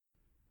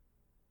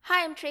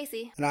Hi, I'm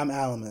Tracy. And I'm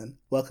Alaman.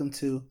 Welcome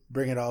to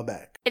Bring It All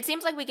Back. It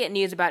seems like we get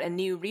news about a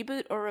new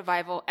reboot or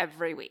revival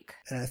every week.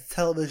 And as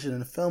television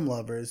and film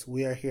lovers,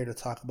 we are here to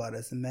talk about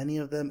as many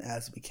of them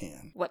as we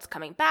can. What's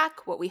coming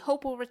back, what we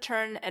hope will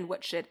return, and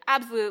what should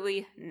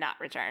absolutely not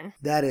return.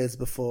 That is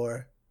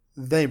before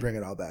they bring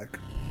it all back.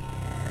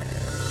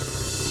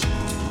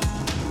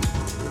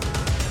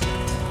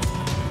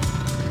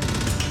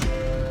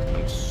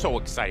 I'm so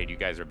excited you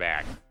guys are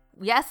back.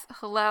 Yes,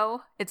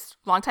 hello. It's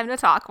long time no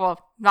talk. Well,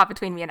 not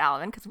between me and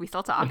Alaman, because we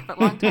still talk, but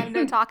long time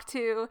no talk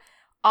to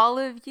all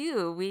of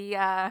you. We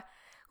have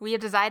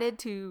decided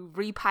to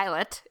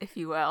repilot, if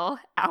you will,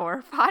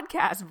 our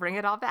podcast, Bring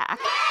It All Back.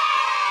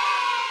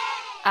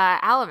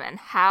 Alaman,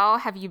 how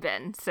have you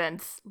been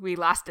since we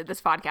last did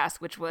this podcast,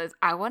 which was,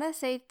 I want to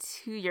say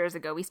 2 years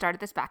ago. We started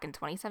this back in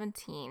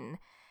 2017.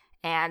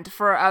 And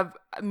for a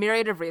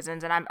myriad of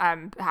reasons, and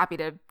I'm happy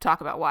to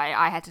talk about why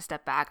I had to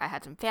step back. I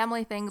had some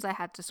family things I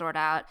had to sort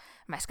out.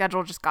 My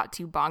schedule just got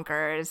too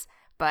bonkers.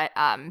 But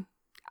I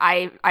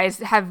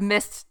have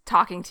missed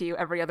talking to you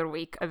every other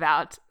week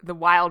about the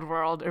wild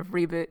world of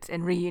reboots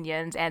and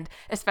reunions, and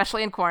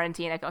especially in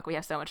quarantine. I feel like we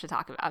have so much to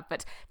talk about.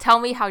 But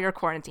tell me how your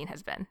quarantine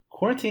has been.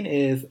 Quarantine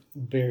is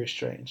very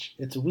strange.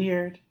 It's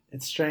weird,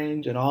 it's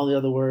strange, and all the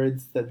other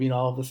words that mean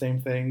all of the same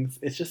things.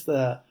 It's just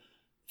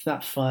it's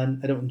not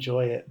fun. I don't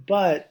enjoy it.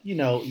 But,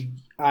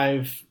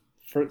 I've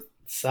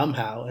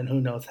somehow, and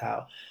who knows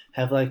how,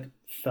 have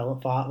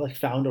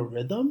found a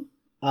rhythm.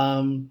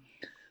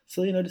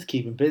 So, just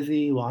keeping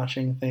busy,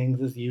 watching things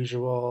as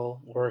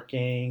usual,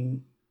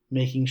 working,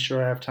 making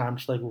sure I have time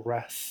to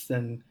rest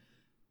and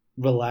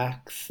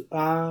relax.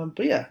 But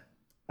yeah,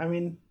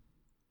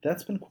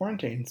 that's been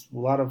quarantine. It's a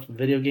lot of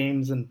video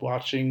games and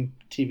watching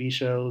TV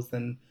shows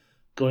and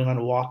going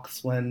on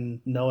walks when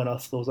no one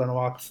else goes on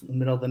walks in the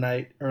middle of the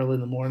night, early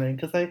in the morning,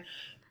 because I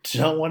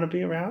don't want to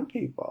be around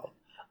people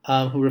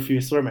who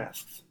refuse to wear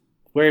masks.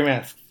 Wear your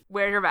masks.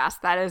 Wear your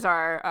mask. That is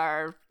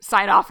our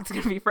sign off. It's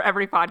going to be for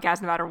every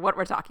podcast, no matter what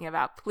we're talking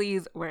about.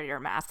 Please wear your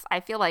masks.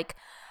 I feel like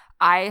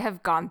I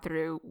have gone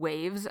through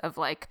waves of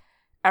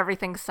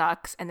everything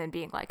sucks and then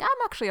being like, I'm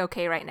actually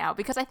okay right now.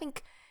 Because I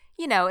think,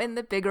 in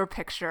the bigger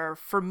picture,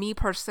 for me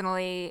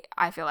personally,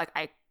 I feel like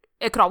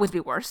it could always be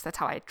worse. That's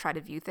how I try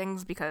to view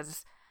things,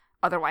 because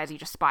otherwise you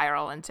just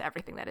spiral into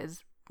everything that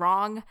is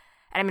wrong.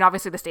 And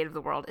obviously the state of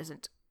the world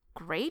isn't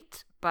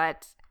great,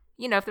 but,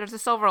 if there's a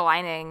silver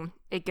lining,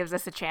 it gives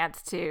us a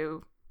chance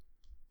to,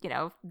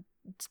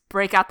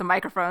 break out the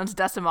microphones,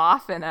 dust them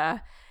off,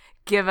 and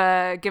give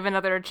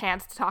another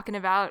chance to talking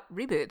about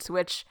reboots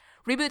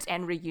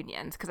and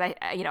reunions. Because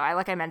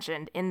like I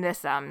mentioned, in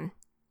this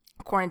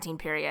quarantine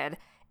period,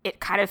 it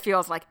kind of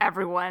feels like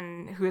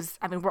everyone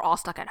we're all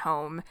stuck at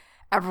home.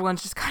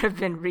 Everyone's just kind of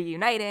been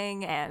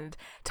reuniting and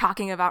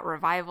talking about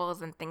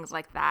revivals and things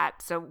like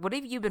that. So what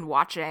have you been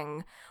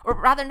watching?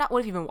 Or rather, not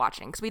what have you been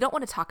watching? Because we don't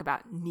want to talk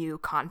about new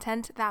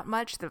content that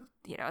much. The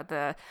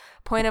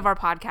point of our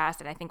podcast,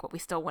 and I think what we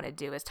still want to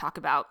do, is talk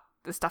about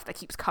the stuff that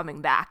keeps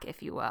coming back,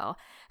 if you will.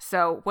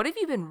 So what have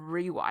you been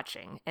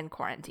rewatching in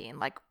quarantine?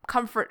 Like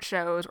comfort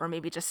shows, or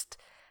maybe just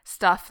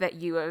stuff that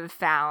you have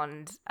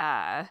found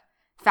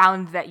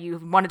that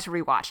you've wanted to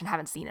rewatch and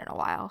haven't seen in a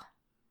while?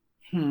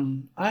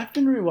 I've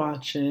been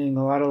rewatching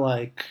a lot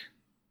of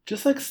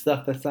just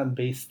stuff that's not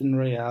based in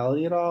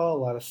reality at all.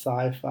 A lot of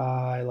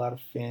sci-fi, a lot of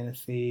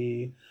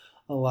fantasy,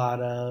 a lot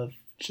of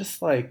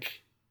just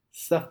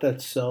stuff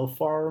that's so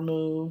far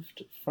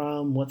removed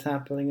from what's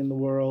happening in the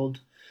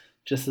world,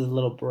 just as a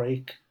little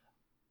break.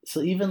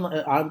 So even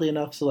oddly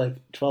enough,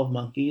 12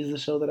 Monkeys, the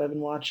show that I've been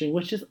watching,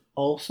 which is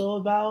also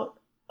about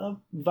a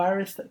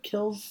virus that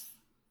kills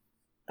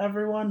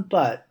everyone,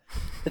 but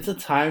it's a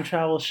time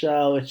travel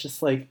show. It's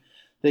just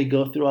they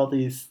go through all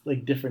these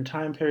different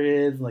time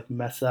periods and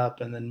mess up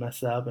and then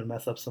mess up and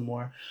mess up some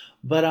more.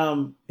 But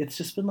it's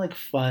just been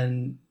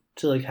fun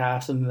to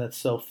have something that's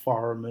so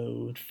far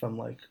removed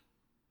from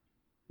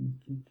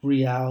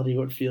reality,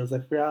 or it feels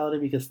like reality,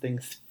 because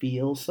things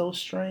feel so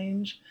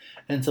strange.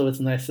 And so it's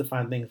nice to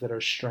find things that are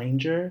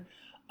stranger.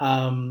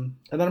 And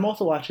then I'm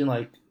also watching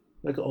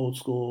old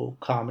school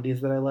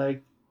comedies that I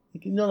like.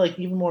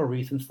 Even more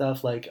recent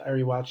stuff. I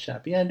rewatched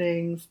Happy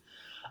Endings.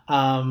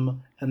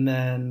 And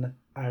then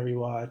I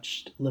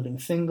rewatched Living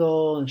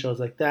Single and shows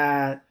like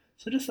that.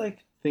 So just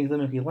things that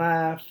make me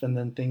laugh, and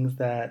then things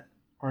that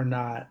are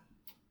not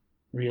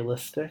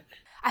realistic.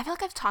 I feel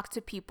like I've talked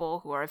to people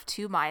who are of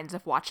two minds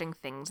of watching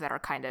things that are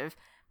kind of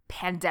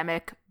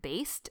pandemic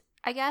based,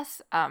 I guess.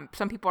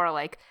 Some people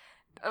are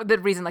the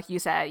reason, like you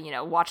said,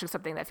 watching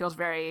something that feels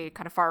very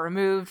kind of far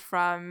removed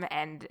from,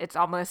 and it's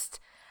almost,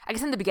 I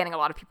guess in the beginning, a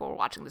lot of people were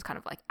watching this kind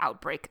of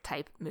outbreak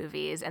type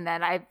movies. And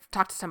then I've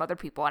talked to some other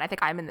people, and I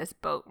think I'm in this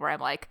boat where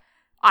I'm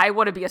I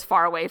want to be as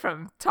far away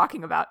from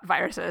talking about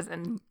viruses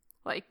and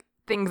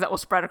things that will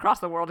spread across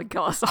the world and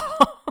kill us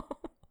all.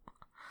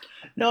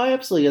 No, I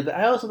absolutely get that.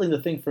 I also think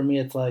the thing for me,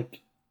 it's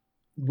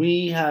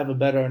we have a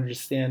better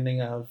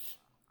understanding of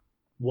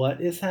what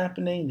is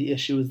happening. The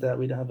issue is that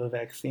we don't have a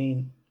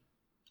vaccine.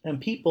 And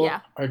people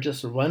are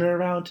just running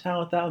around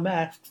town without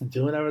masks,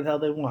 doing whatever the hell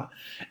they want.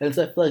 And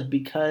so I feel like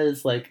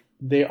because like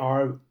there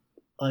are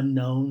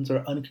unknowns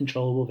or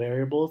uncontrollable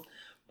variables,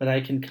 but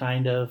I can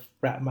kind of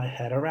wrap my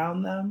head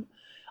around them,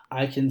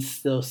 I can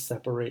still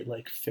separate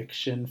like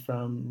fiction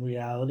from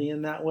reality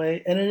in that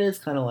way. And it is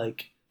kind of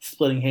like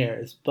splitting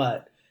hairs,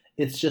 but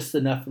it's just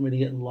enough for me to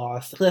get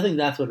lost. Because I think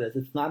that's what it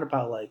is. It's not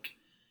about like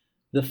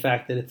the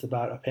fact that it's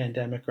about a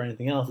pandemic or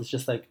anything else. It's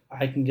just like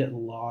I can get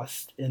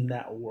lost in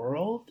that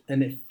world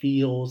and it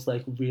feels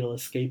like real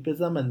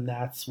escapism. And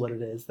that's what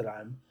it is that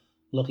I'm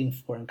looking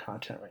for in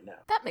content right now.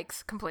 That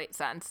makes complete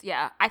sense.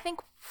 Yeah. I think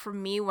for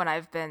me, when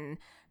I've been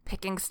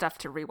picking stuff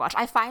to rewatch,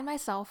 I find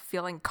myself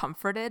feeling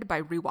comforted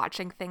by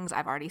rewatching things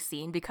I've already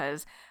seen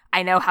because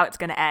I know how it's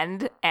going to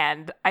end,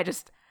 and I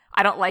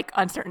don't like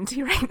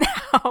uncertainty right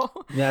now.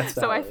 That's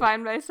so I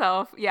find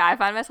myself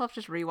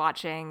just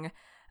rewatching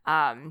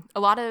a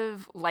lot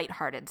of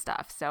lighthearted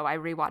stuff. So I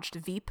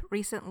rewatched Veep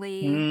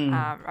recently.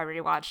 I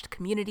rewatched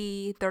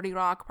Community, 30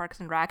 Rock, Parks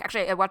and Rec.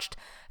 Actually, I watched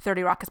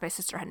 30 Rock because my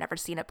sister had never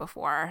seen it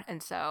before,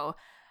 and so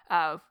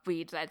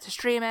we decided to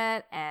stream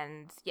it,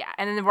 and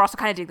then we're also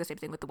kind of doing the same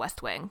thing with The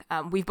West Wing.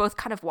 We've both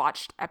kind of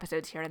watched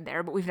episodes here and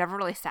there, but we've never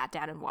really sat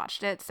down and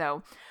watched it,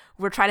 so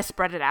we're trying to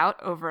spread it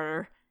out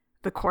over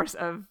the course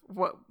of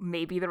what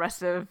maybe the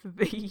rest of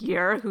the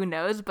year, who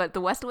knows, but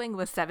The West Wing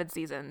was 7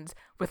 seasons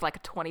with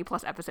like 20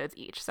 plus episodes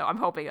each, so I'm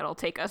hoping it'll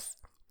take us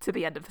to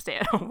the end of the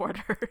stay-at-home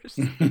orders.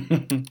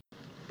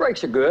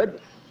 Breaks are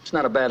good. It's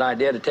not a bad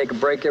idea to take a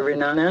break every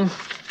now and then.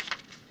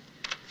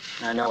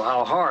 I know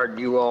how hard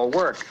you all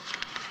work.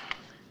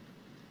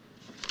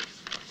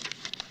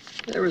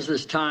 There was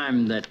this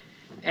time that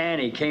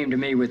Annie came to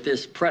me with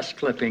this press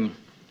clipping.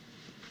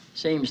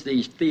 Seems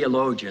these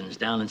theologians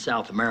down in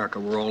South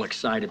America were all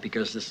excited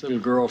because this little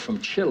girl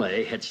from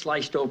Chile had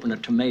sliced open a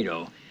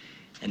tomato,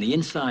 and the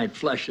inside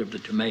flesh of the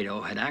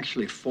tomato had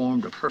actually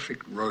formed a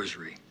perfect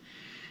rosary.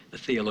 The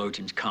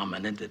theologians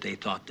commented that they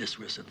thought this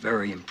was a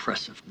very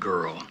impressive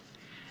girl.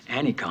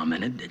 Annie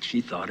commented that she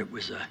thought it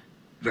was a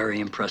very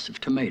impressive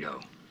tomato.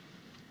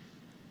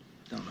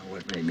 Don't know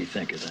what made me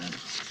think of that.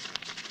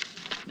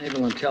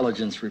 Naval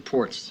Intelligence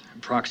reports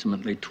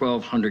approximately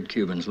 1,200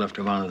 Cubans left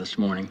Havana this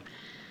morning.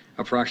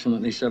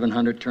 Approximately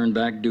 700 turned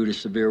back due to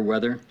severe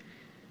weather.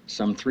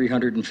 Some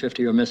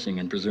 350 are missing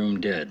and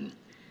presumed dead.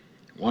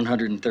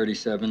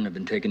 137 have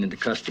been taken into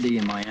custody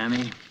in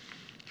Miami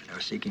and are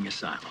seeking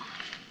asylum.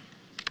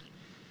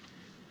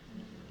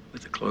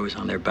 With the clothes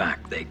on their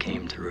back, they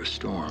came through a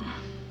storm.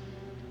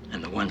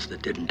 And the ones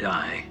that didn't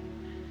die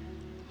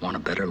want a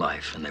better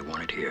life, and they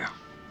want it here.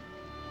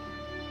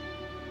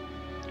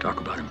 Talk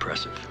about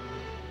impressive.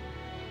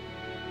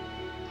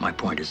 My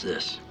point is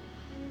this.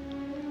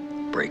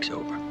 Break's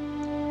over.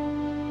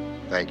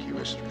 Thank you,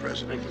 Mr.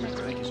 President.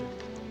 Thank you, sir.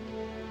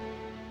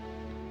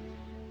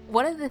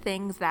 One of the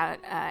things that,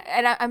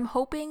 and I'm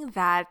hoping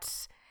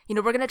that,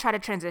 we're going to try to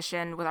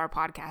transition with our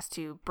podcast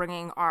to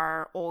bringing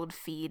our old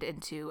feed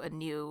into a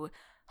new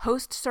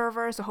host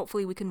server. So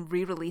hopefully we can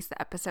re-release the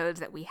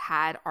episodes that we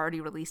had already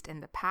released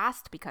in the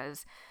past,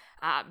 because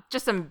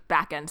just some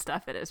back-end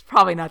stuff that is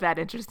probably not that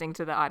interesting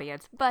to the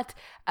audience. But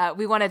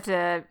we wanted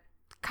to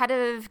kind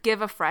of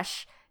give a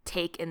fresh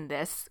take in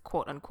this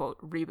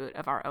quote-unquote reboot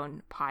of our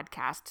own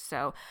podcast.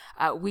 So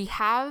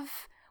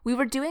we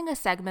were doing a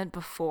segment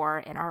before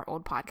in our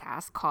old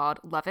podcast called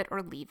Love It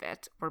or Leave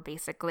It, where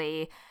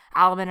basically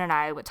Alaman and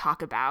I would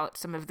talk about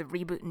some of the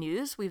reboot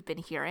news we've been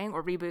hearing,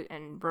 or reboot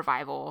and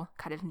revival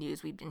kind of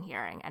news we've been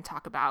hearing, and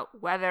talk about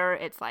whether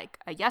it's like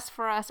a yes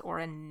for us or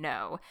a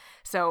no.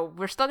 So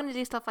we're still going to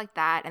do stuff like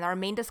that. And our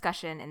main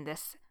discussion in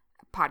this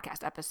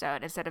podcast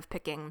episode, instead of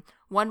picking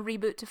one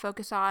reboot to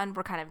focus on,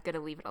 we're kind of going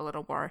to leave it a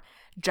little more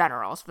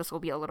general. So this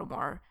will be a little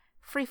more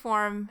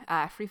free-flowing,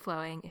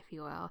 if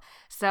you will.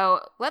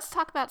 So let's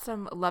talk about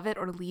some Love It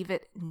or Leave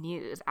It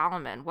news.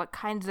 Alaman, what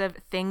kinds of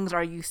things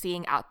are you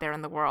seeing out there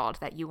in the world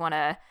that you want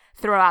to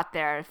throw out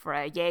there for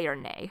a yay or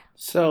nay?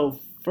 So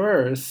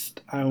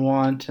first, I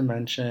want to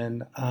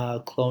mention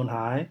Clone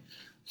High.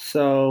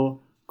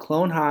 So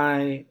Clone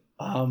High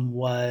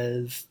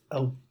was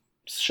a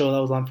show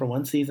that was on for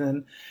one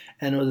season,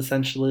 and it was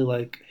essentially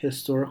like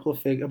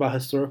about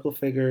historical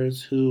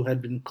figures who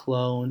had been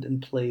cloned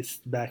and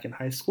placed back in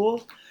high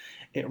school.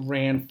 It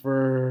ran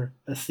for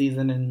a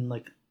season in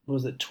like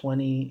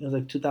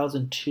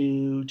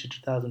 2002 to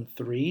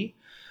 2003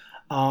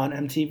 on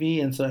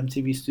MTV, and so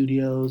MTV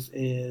Studios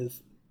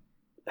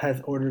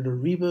has ordered a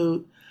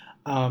reboot.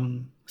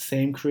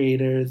 Same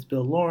creators,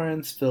 Bill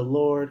Lawrence, Phil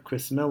Lord,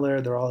 Chris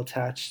Miller, they're all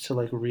attached to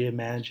like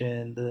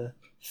reimagine the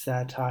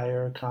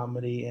satire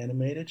comedy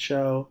animated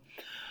show.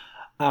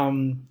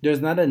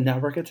 There's not a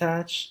network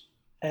attached,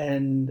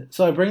 and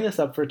so I bring this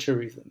up for two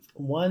reasons.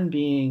 One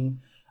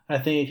being, I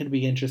think it could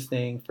be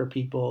interesting for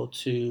people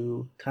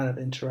to kind of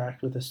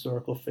interact with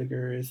historical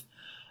figures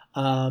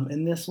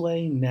in this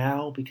way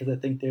now, because I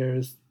think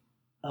there's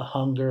a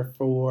hunger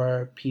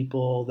for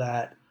people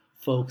that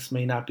folks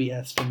may not be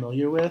as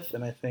familiar with,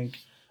 and I think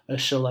a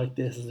show like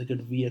this is a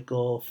good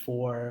vehicle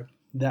for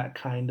that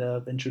kind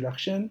of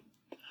introduction.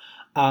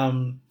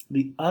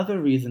 The other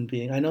reason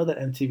being, I know that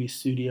MTV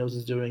Studios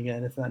is doing it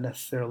and it's not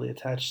necessarily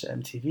attached to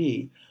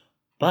MTV,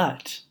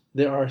 but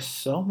there are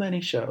so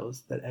many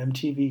shows that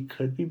MTV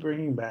could be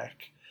bringing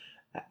back,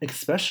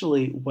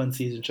 especially one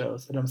season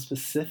shows. And I'm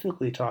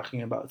specifically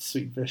talking about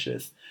Sweet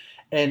Vicious.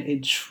 And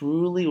it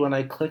truly, when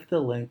I clicked the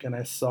link and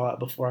I saw it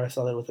before I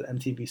saw that it was an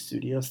MTV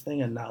Studios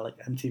thing and not like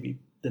MTV,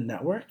 the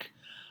network,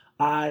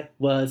 I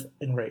was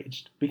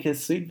enraged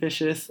because Sweet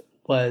Vicious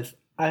was,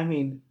 I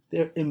mean,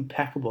 they're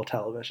impeccable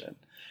television.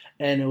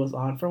 And it was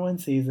on for one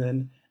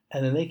season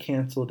and then they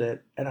canceled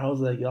it. And I was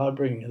like, y'all are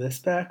bringing this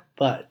back?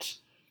 But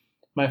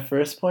my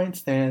first point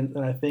stands,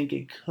 and I think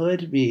it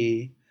could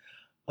be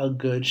a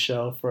good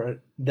show for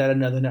that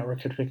another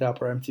network could pick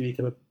up or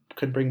MTV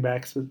could bring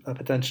back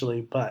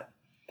potentially. But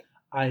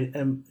I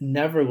am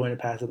never going to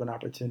pass up an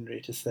opportunity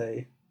to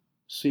say,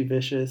 Sweet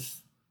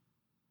Vicious,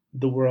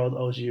 the world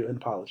owes you an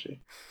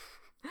apology.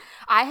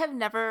 I have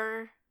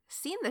never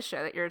seen the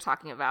show that you're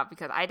talking about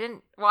because I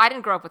didn't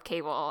grow up with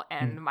cable,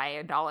 and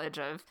my knowledge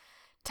of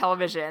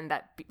television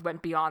that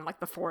went beyond like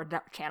the 4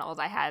 channels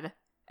I had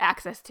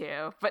access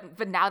to.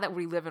 But now that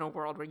we live in a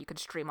world where you could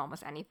stream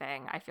almost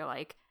anything, I feel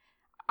like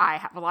I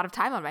have a lot of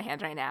time on my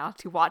hands right now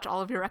to watch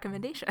all of your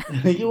recommendations.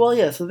 Well,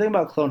 yeah. So the thing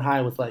about Clone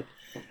High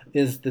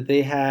is that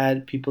they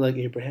had people like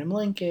Abraham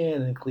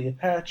Lincoln and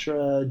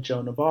Cleopatra,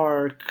 Joan of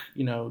Arc,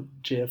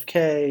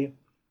 JFK,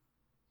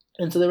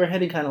 and so they were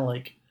hitting kind of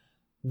like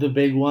the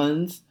big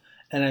ones.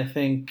 And I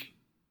think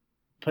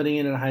putting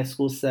it in a high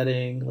school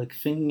setting, like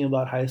thinking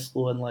about high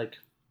school and like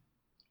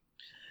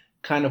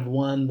kind of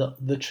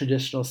the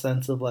traditional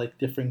sense of like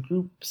different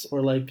groups,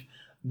 or like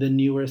the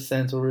newer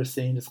sense where we're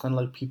seeing just kind of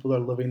like people are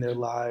living their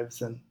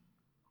lives, and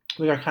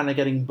we are kind of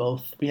getting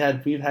both.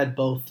 We've had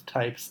both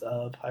types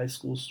of high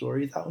school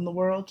stories out in the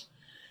world,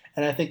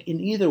 and I think in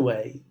either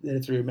way that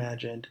it's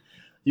reimagined,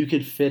 you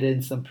could fit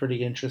in some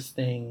pretty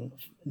interesting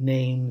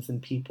names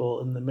and people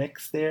in the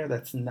mix there.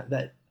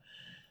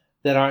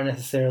 That aren't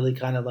necessarily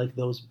kind of like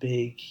those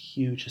big,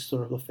 huge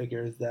historical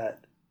figures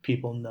that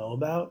people know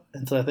about,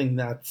 and so I think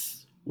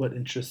that's what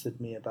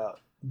interested me about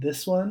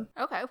this one.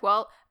 Okay,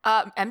 well,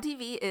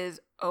 MTV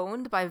is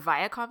owned by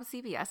Viacom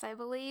CBS, I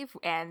believe,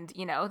 and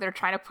they're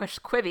trying to push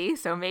Quibi,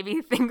 so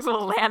maybe things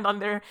will land on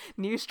their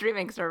new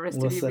streaming service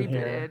to be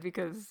rebooted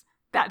because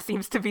that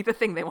seems to be the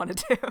thing they want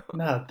to do.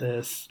 Not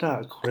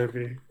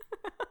Quibi.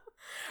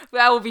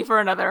 That will be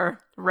for another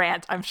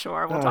rant, I'm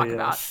sure. We'll talk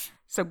about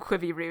some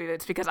Quibi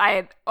reboots because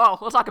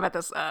we'll talk about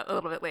this a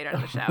little bit later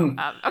in the show.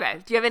 Okay,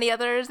 do you have any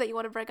others that you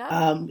want to bring up?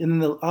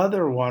 And the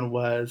other one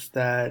was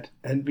that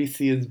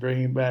NBC is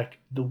bringing back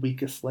The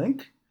Weakest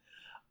Link.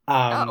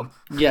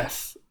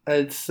 Yes.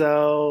 And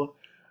so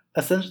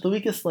essentially The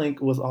Weakest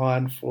Link was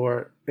on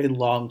for a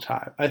long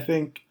time. I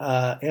think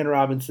Ann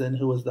Robinson,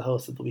 who was the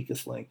host of The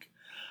Weakest Link,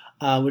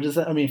 which is,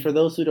 I mean, for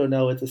those who don't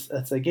know,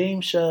 it's a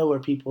game show where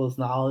people's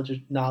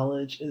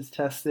knowledge is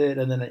tested,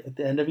 and then at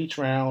the end of each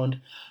round,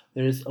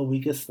 there's a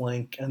weakest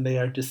link, and they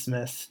are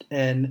dismissed.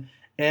 And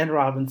Ann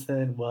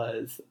Robinson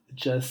was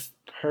just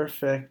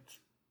perfect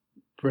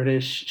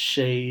British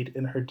shade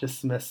in her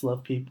dismissal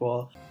of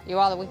people. You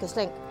are the weakest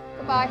link.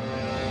 Goodbye.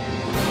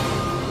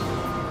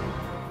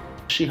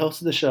 She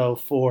hosted the show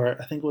for,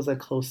 I think it was like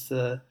close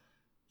to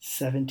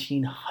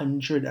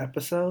 1,700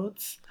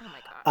 episodes. Oh my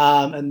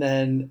gosh. And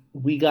then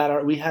we had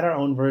our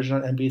own version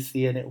on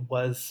NBC, and it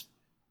was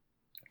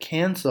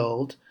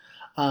canceled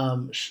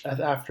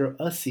after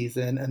a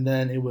season, and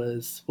then it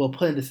was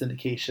put into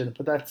syndication.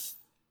 But that's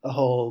a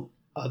whole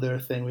other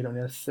thing we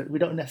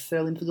don't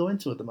necessarily need to go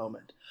into at the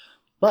moment.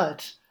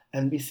 But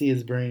NBC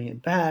is bringing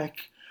it back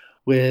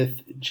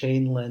with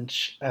Jane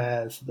Lynch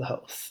as the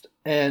host,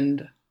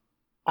 and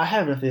I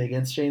have nothing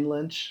against Jane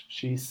Lynch.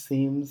 She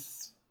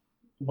seems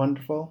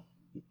wonderful,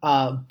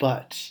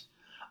 but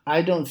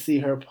I don't see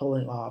her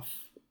pulling off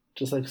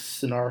just like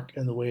snark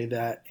in the way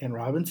that Ann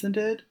Robinson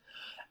did.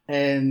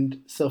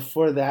 And so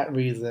for that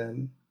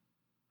reason,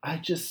 I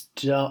just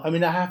don't, I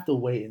mean, I have to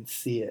wait and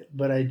see it,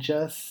 but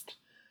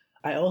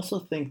I also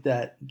think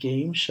that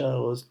game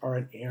shows are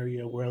an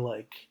area where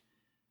like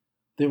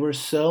there were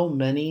so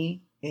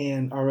many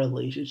and our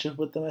relationship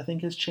with them, I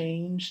think, has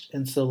changed.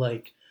 And so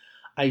like,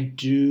 I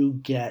do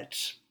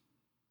get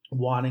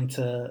wanting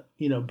to,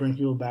 bring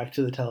people back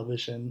to the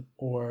television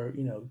or,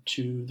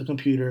 to the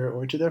computer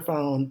or to their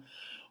phone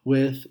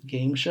with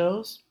game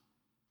shows.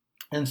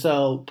 And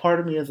so part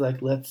of me is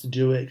like, let's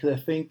do it. Because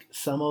I think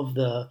some of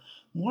the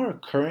more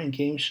current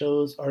game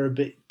shows are a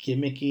bit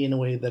gimmicky in a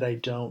way that I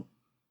don't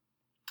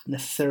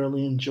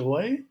necessarily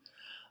enjoy.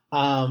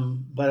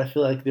 But I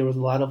feel like there was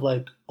a lot of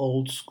like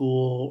old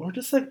school or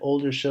just like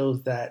older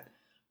shows that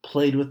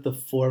played with the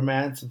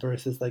formats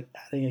versus like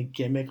adding a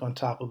gimmick on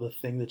top of a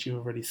thing that you've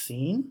already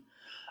seen,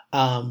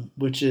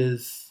 which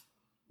is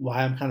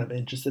why I'm kind of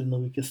interested in The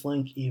Weakest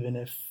Link, even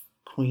if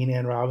Queen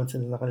Anne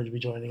Robinson is not going to be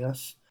joining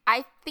us.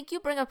 I think you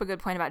bring up a good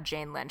point about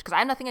Jane Lynch, because I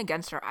have nothing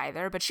against her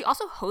either, but she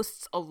also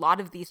hosts a lot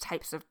of these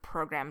types of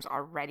programs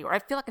already, or I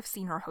feel like I've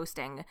seen her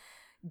hosting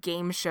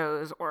game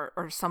shows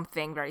or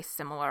something very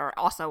similar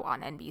also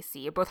on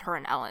NBC, both her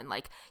and Ellen,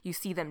 like you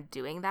see them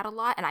doing that a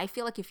lot. And I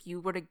feel like if you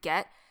were to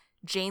get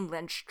Jane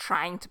Lynch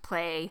trying to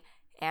play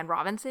Anne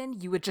Robinson,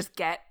 you would just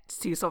get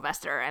Sue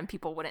Sylvester and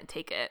people wouldn't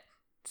take it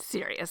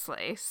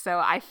seriously.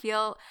 So I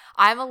feel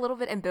I'm a little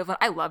bit ambivalent.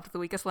 I loved The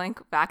Weakest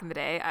Link back in the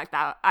day.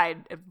 I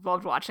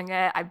loved watching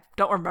it. I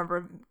don't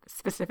remember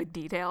specific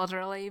details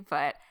really,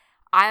 but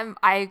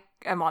I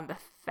am on the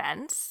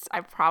fence.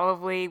 I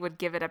probably would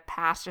give it a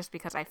pass just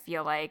because I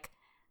feel like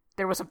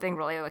there was something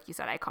really, like you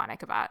said,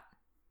 iconic about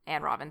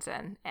Anne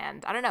Robinson.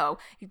 And I don't know,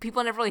 people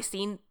have never really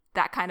seen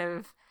that kind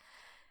of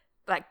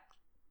like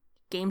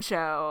game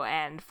show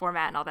and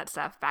format and all that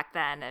stuff back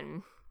then.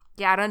 And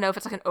yeah, I don't know if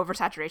it's like an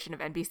oversaturation of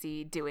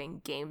NBC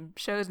doing game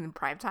shows in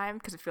prime time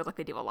because it feels like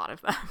they do a lot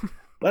of them.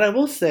 But I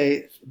will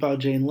say about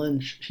Jane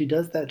Lynch, she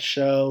does that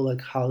show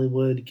like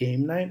Hollywood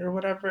Game Night or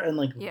whatever, and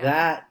like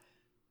that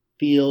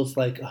feels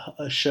like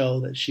a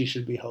show that she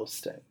should be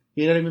hosting.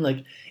 You know what I mean?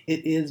 Like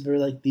it is very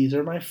like, these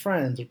are my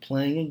friends, we're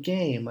playing a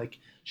game. Like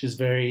she's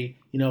very,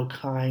 you know,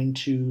 kind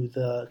to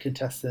the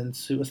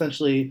contestants who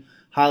essentially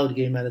Hollywood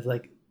Game Night is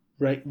like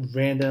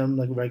random,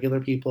 like regular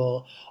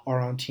people are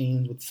on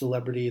teams with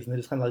celebrities and they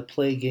just kind of like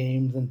play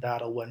games and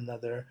battle one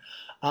another.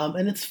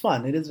 And it's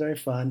fun. It is very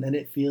fun. And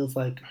it feels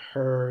like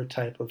her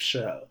type of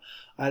show.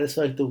 I just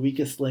feel like The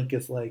Weakest Link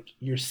is like,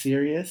 you're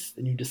serious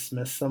and you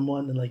dismiss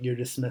someone and like your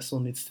dismissal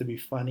needs to be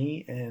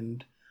funny.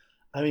 And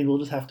I mean, we'll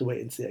just have to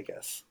wait and see, I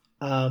guess.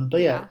 But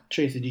yeah,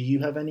 Tracy, do you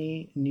have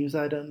any news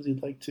items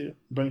you'd like to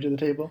bring to the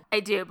table? I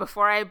do.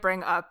 Before I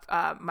bring up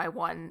my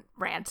one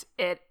rant,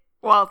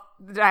 well,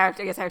 I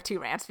guess I have two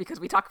rants because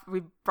we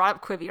brought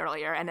up Quibi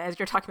earlier, and as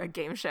you're talking about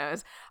game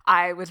shows,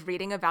 I was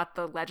reading about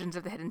the Legends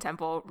of the Hidden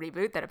Temple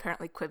reboot that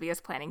apparently Quibi is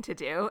planning to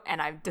do,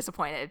 and I'm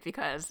disappointed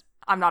because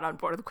I'm not on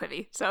board with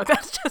Quibi, so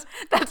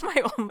that's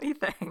my only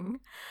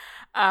thing.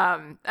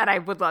 And I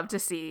would love to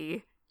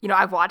see, you know,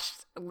 I've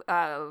watched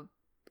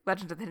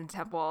Legends of the Hidden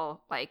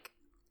Temple like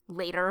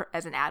later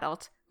as an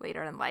adult,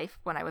 later in life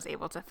when I was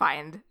able to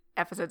find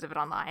episodes of it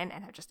online,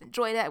 and I just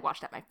enjoyed it. I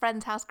watched it at my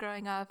friend's house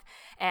growing up,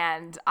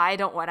 and I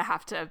don't want to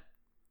have to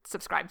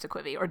subscribe to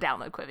Quibi or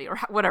download Quibi or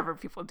whatever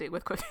people do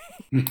with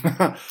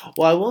Quibi.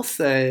 Well,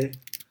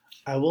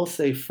 I will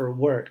say for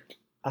work,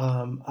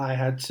 I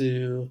had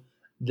to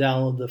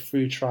download the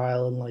free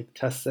trial and like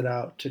test it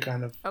out to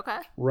kind of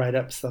write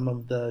up some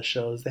of the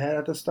shows they had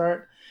at the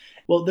start.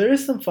 Well, there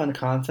is some fun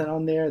content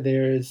on there.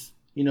 There's,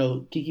 you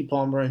know, Keke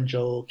Palmer and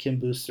Joel Kim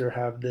Booster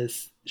have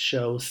this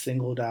show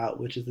Singled Out,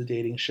 which is a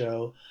dating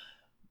show,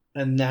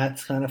 and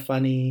that's kind of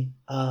funny.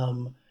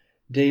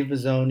 Dave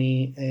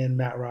Mazzoni and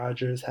Matt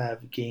Rogers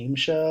have Game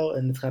Show,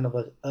 and it's kind of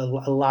a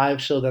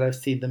live show that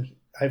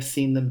I've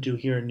seen them do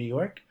here in New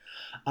York.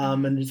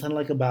 And it's kind of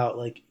like about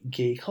like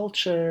gay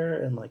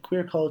culture and like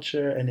queer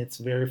culture, and it's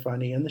very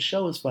funny, and the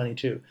show is funny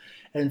too.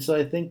 And so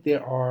I think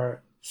there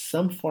are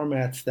some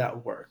formats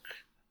that work.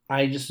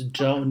 I just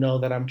don't know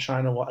that I'm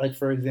trying to watch. Like,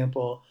 for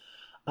example,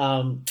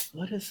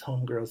 what is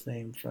Homegirl's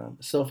name from?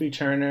 Sophie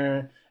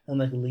Turner and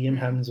like Liam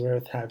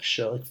Hemsworth have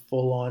like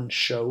full-on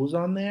shows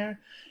on there,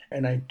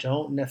 and I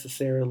don't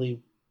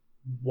necessarily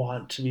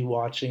want to be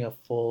watching a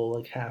full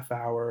like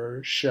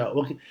half-hour show.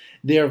 Well,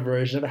 their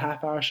version of a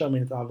half-hour show. I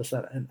mean, it's obviously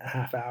not a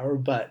half hour,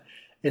 but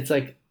it's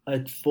like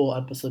a full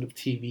episode of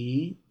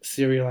TV,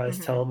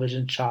 serialized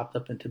television chopped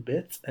up into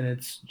bits, and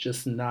it's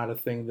just not a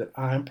thing that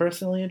I'm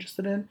personally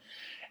interested in.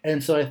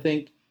 And so I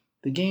think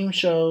the game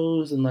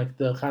shows and like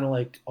the kind of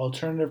like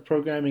alternative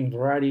programming,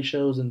 variety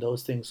shows, and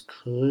those things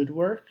could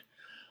work.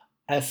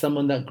 As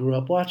someone that grew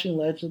up watching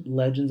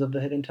Legends of the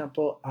Hidden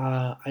Temple,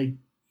 I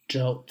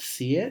don't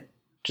see it.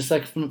 Just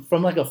like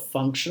from like a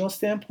functional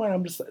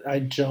standpoint, I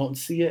don't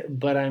see it.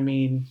 But I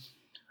mean,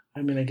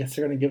 I guess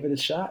they're gonna give it a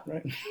shot,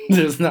 right?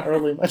 There's not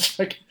really much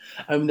they're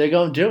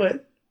gonna do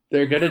it.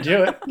 They're gonna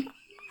do it.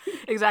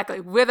 Exactly,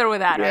 with or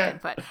without our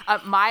input.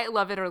 My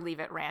love it or leave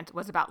it rant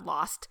was about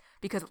Lost,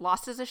 because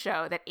Lost is a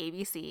show that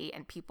ABC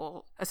and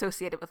people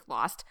associated with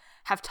Lost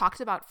have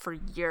talked about for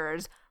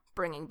years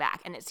bringing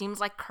back. And it seems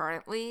like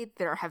currently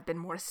there have been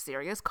more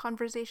serious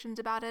conversations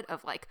about it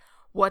of like,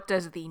 what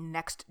does the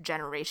next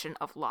generation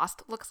of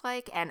Lost looks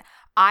like? And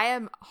I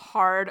am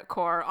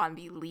hardcore on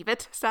the leave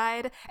it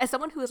side. As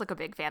someone who was like a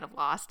big fan of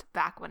Lost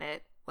back when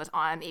it was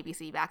on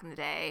ABC back in the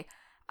day,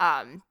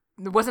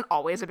 wasn't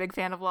always a big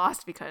fan of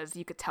Lost because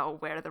you could tell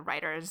where the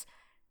writers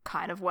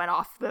kind of went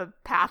off the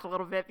path a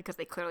little bit because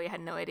they clearly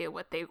had no idea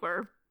what they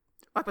were,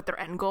 like what their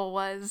end goal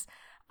was.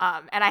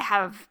 And I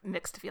have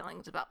mixed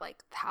feelings about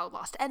like how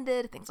Lost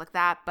ended, things like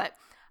that. But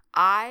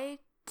I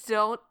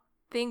don't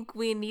think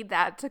we need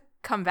that to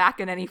come back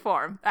in any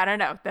form. I don't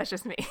know. That's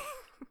just me.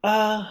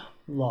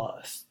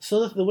 Lost.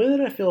 So the way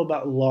that I feel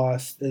about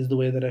Lost is the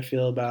way that I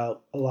feel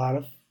about a lot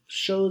of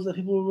shows that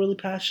people were really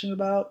passionate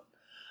about.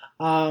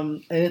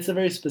 And it's a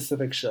very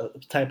specific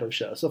type of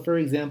show. So for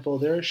example,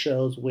 there are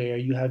shows where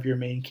you have your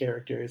main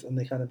characters and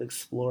they kind of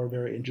explore a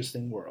very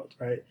interesting world,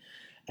 right?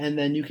 And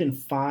then you can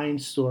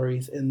find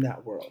stories in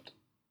that world.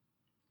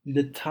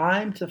 The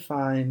time to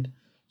find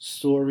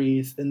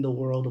stories in the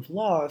world of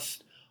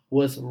Lost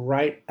was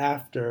right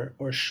after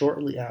or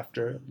shortly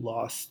after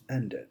Lost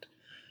ended.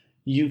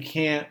 You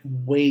can't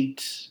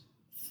wait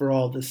for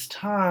all this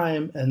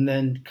time and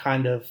then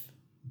kind of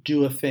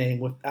do a thing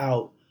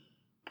without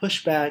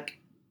pushback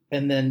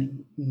and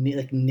then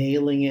like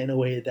nailing it in a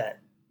way that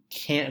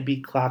can't be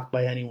clocked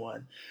by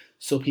anyone.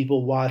 So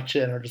people watch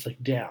it and are just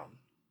like down.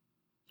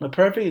 A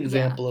perfect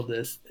example of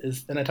this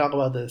is, and I talk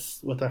about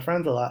this with my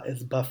friends a lot,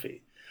 is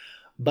Buffy.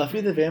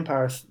 Buffy the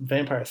Vampire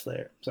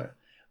Slayer. Sorry,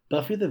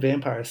 Buffy the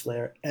Vampire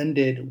Slayer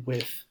ended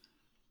with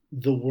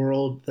the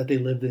world that they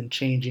lived in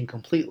changing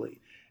completely,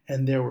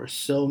 and there were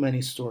so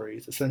many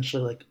stories.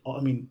 Essentially, like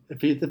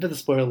if it's a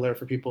spoiler alert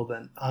for people,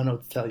 then I don't know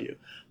what to tell you.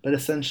 But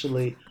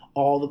essentially,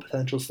 all the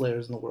potential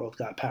Slayers in the world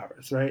got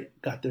powers, right?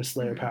 Got their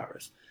Slayer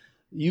powers.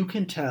 You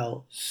can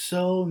tell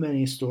so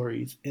many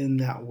stories in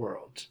that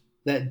world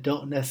that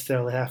don't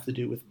necessarily have to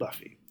do with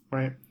Buffy,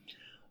 right?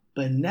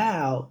 But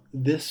now,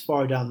 this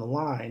far down the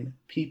line,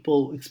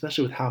 people,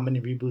 especially with how many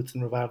reboots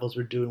and revivals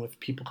we're doing with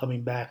people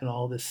coming back and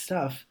all this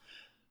stuff,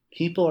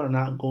 people are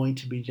not going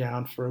to be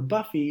down for a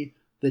Buffy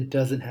that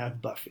doesn't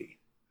have Buffy.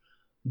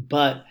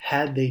 But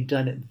had they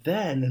done it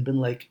then and been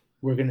like,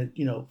 we're going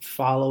to,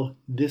 follow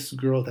this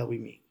girl that we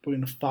meet. We're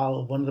going to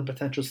follow one of the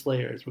potential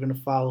Slayers. We're going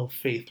to follow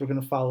Faith. We're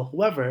going to follow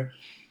whoever.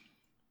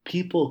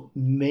 People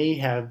may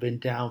have been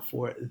down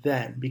for it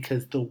then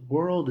because the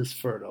world is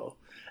fertile.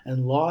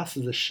 And Lost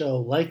is a show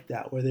like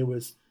that, where there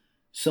was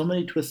so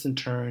many twists and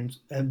turns,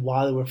 and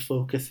while they were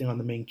focusing on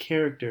the main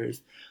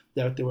characters,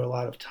 there were a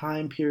lot of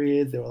time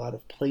periods, there were a lot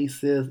of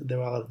places, there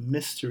were a lot of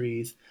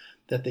mysteries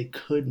that they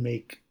could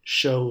make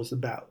shows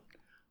about.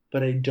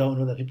 But I don't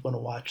know that people want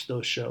to watch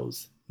those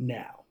shows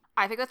now.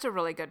 I think that's a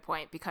really good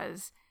point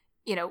because,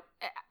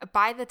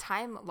 by the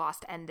time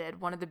Lost ended,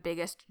 one of the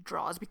biggest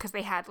draws, because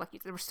they had,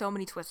 there were so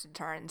many twists and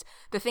turns,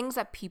 the things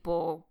that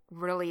people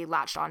really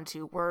latched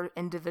onto were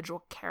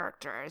individual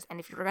characters. And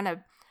if you're going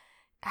to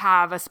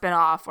have a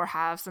spinoff or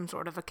have some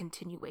sort of a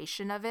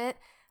continuation of it,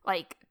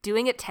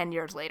 doing it 10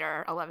 years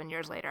later, 11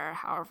 years later,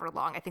 however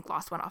long, I think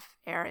Lost went off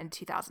air in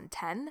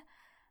 2010.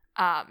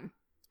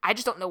 I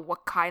just don't know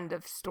what kind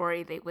of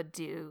story they would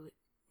do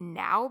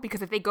now,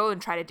 because if they go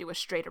and try to do a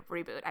straight up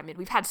reboot,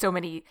 we've had so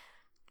many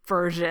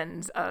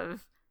versions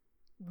of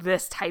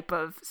this type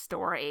of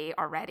story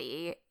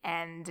already,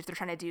 and if they're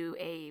trying to do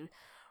a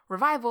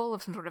revival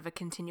of some sort of a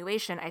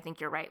continuation, I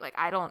think you're right.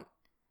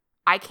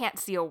 I can't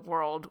see a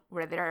world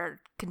where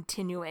they're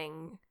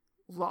continuing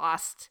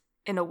Lost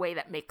in a way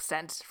that makes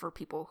sense for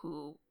people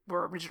who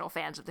were original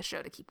fans of the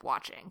show to keep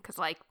watching, because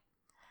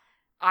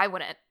I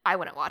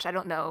wouldn't watch. I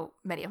don't know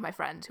many of my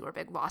friends who are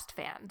big Lost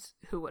fans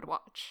who would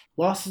watch.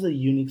 Lost is a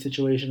unique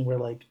situation where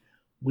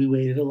we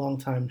waited a long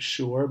time,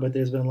 sure, but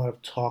there's been a lot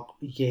of talk,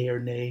 yay or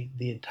nay,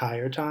 the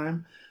entire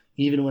time,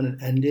 even when it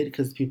ended,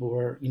 because people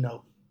were,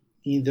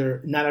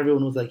 either not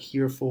everyone was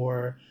here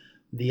for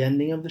the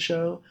ending of the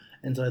show.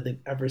 And so I think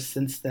ever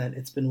since then,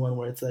 it's been one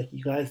where it's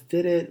you guys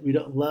did it. We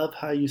don't love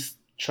how you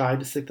tried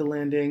to stick the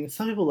landing.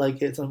 Some people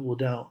like it, some people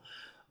don't.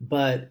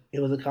 But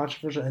it was a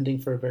controversial ending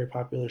for a very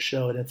popular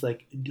show. And it's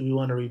do we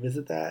want to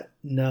revisit that?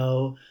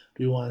 No.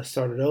 Do we want to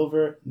start it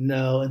over?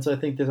 No. And so I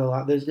think there's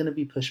going to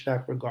be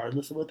pushback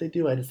regardless of what they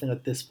do. I just think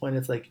at this point,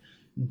 it's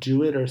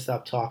do it or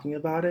stop talking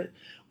about it,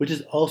 which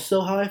is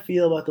also how I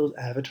feel about those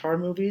Avatar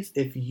movies.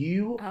 If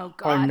you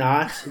are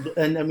not,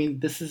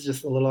 and this is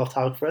just a little off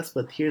topic for us,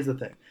 but here's the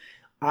thing.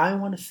 I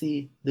want to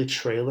see the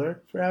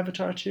trailer for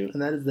Avatar 2,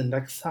 and that is the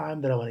next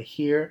time that I want to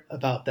hear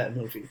about that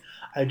movie.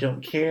 I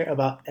don't care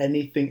about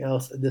anything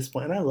else at this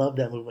point, and I loved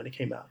that movie when it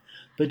came out.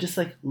 But just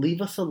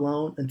leave us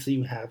alone until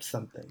you have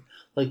something.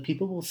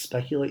 People will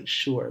speculate,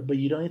 sure, but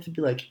you don't need to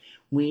be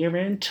we're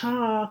in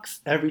talks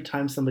every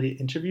time somebody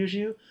interviews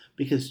you,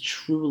 because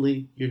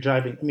truly you're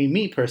driving,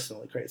 me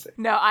personally, crazy.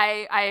 No,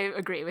 I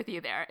agree with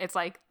you there. It's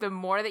the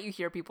more that you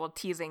hear people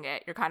teasing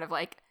it, you're kind of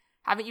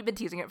haven't you been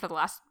teasing it for the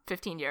last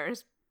 15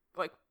 years?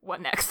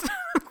 What next?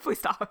 Please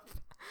stop.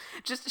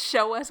 Just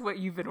show us what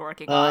you've been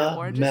working on,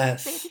 or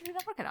just say that you're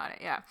not working on it.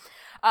 Yeah.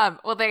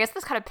 Well, I guess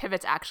this kind of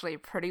pivots actually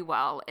pretty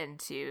well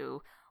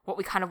into what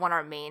we kind of want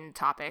our main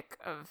topic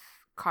of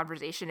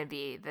conversation to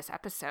be this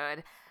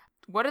episode.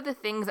 What are the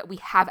things that we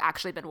have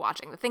actually been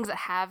watching? The things that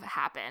have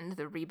happened,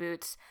 the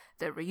reboots,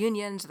 the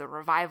reunions, the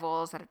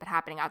revivals that have been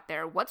happening out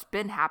there. What's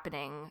been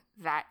happening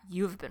that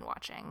you've been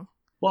watching?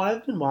 Well,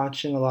 I've been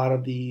watching a lot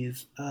of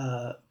these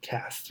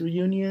cast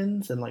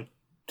reunions and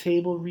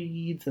table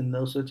reads and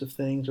those sorts of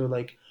things, or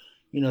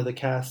the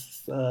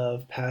casts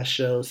of past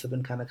shows have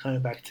been kind of coming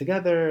back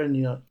together,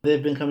 and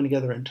they've been coming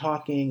together and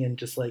talking and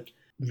just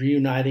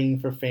reuniting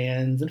for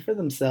fans and for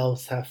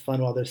themselves to have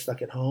fun while they're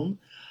stuck at home.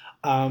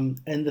 And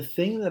the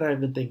thing that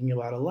I've been thinking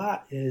about a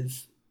lot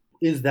is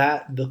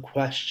that the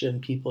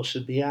question people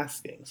should be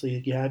asking? So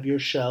you have your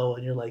show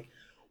and you're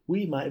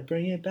we might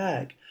bring it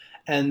back,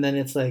 and then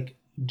it's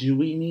do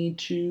we need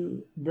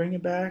to bring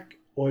it back?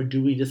 Or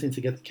do we just need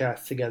to get the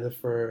cast together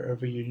for a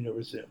reunion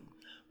over Zoom?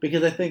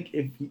 Because I think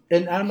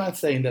and I'm not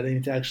saying that they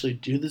need to actually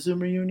do the Zoom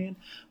reunion,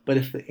 but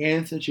if the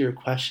answer to your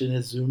question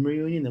is Zoom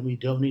reunion, then we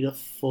don't need a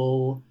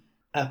full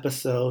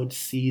episode,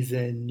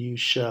 season, new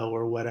show,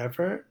 or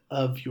whatever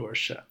of your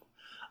show.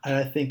 And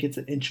I think it's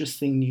an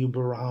interesting new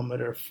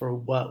barometer for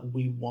what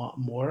we want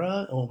more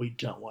of and what we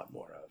don't want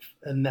more of.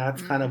 And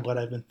that's kind of what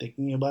I've been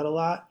thinking about a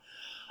lot.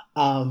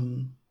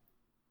 Um,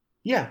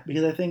 yeah,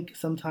 because I think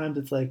sometimes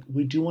it's like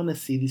we do want to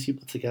see these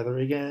people together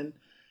again.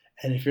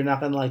 And if you're not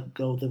gonna like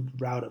go the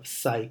route of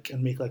Psych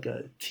and make like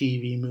a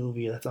TV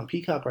movie that's on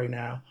Peacock right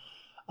now,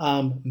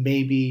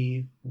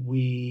 maybe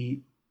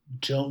we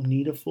don't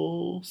need a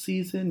full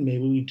season.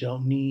 Maybe we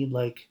don't need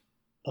like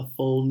a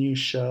full new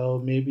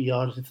show. Maybe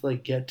y'all just need to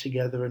like get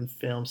together and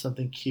film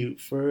something cute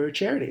for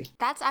charity.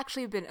 That's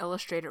actually been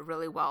illustrated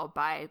really well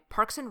by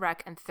Parks and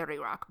Rec and 30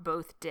 Rock.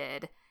 Both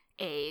did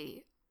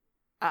a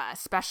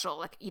special,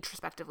 like each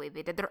respectively.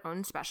 They did their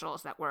own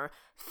specials that were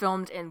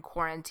filmed in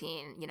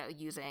quarantine, you know,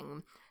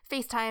 using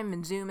FaceTime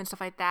and Zoom and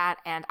stuff like that.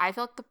 And I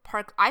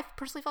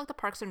personally feel like the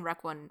Parks and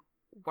Rec one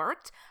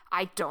worked.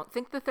 I don't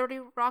think the 30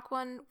 Rock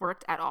one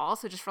worked at all.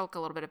 So just for like a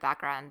little bit of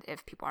background,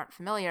 if people aren't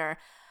familiar,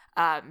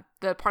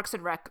 the Parks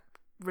and Rec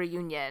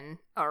reunion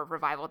or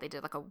revival, they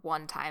did like a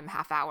one-time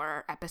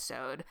half-hour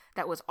episode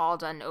that was all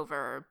done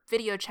over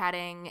video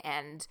chatting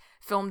and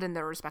filmed in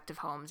their respective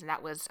homes, and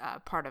that was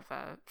part of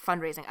a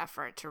fundraising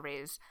effort to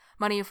raise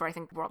money for, I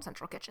think, World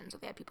Central Kitchen. So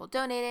they had people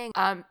donating.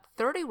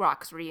 30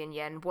 Rock's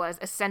reunion was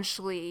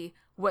essentially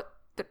what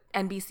the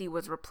NBC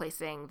was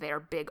replacing their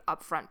big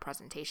upfront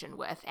presentation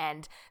with,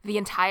 and the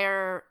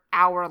entire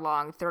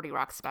hour-long 30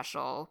 Rock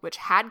special, which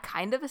had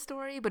kind of a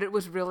story, but it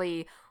was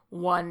really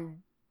one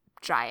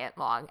giant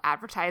long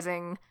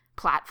advertising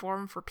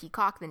platform for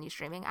Peacock, the new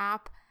streaming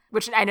app,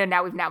 which I know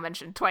now we've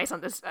mentioned twice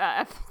on this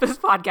this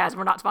podcast.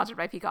 We're not sponsored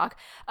by Peacock,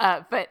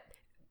 but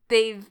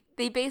they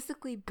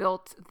basically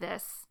built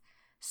this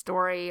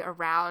story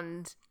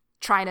around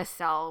trying to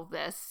sell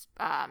this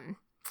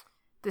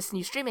this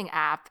new streaming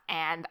app,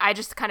 and I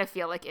just kind of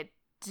feel like it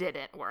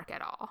didn't work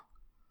at all.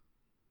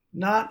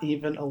 Not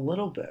even a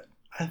little bit.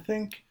 I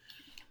think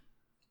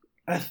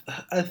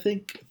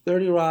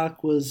 30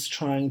 Rock was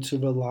trying to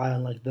rely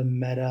on like the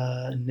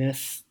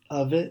meta-ness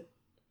of it.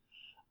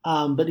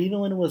 But even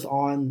when it was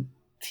on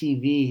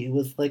TV, it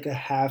was like a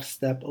half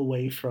step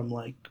away from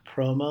like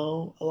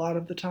promo a lot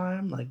of the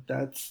time. Like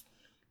that's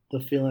the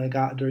feeling I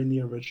got during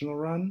the original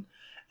run.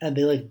 And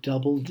they like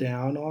doubled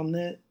down on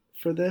it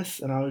for this.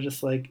 And I was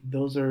just like,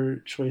 those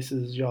are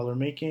choices y'all are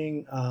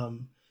making.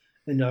 And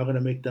y'all are going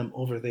to make them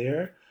over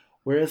there.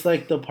 Whereas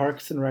like the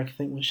Parks and Rec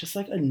thing was just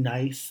like a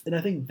nice, and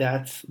I think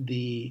that's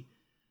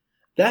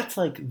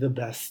like the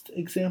best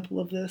example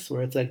of this,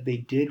 where it's like they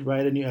did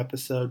write a new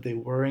episode, they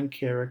were in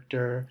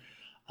character,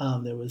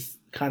 there was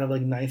kind of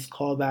like nice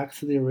callbacks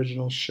to the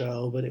original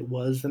show, but it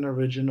was an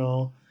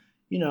original,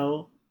 you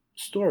know,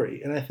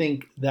 story. And I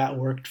think that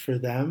worked for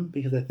them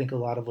because I think a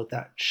lot of what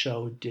that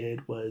show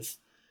did was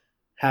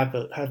have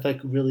like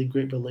really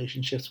great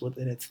relationships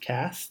within its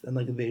cast, and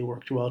like they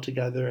worked well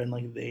together, and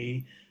like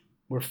they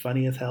were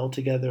funny as hell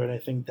together, and I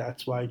think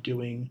that's why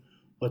doing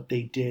what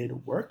they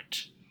did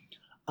worked.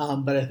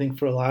 But I think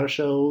for a lot of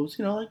shows,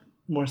 you know, like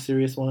more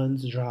serious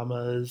ones,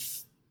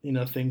 dramas, you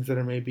know, things that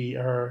are maybe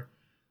are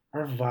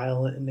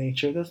violent in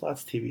nature. There's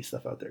lots of TV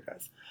stuff out there,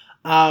 guys.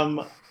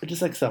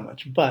 Just like so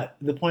much. But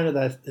the point of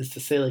that is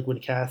to say, like, when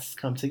casts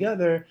come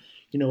together,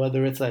 you know,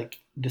 whether it's like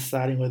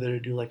deciding whether to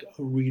do like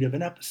a read of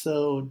an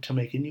episode, to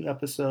make a new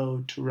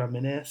episode, to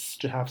reminisce,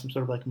 to have some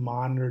sort of like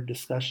moderated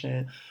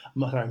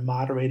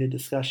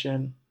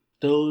discussion,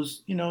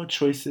 those, you know,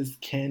 choices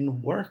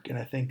can work. And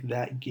I think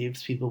that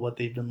gives people what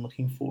they've been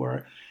looking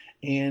for.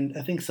 And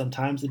I think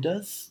sometimes it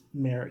does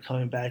merit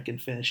coming back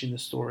and finishing the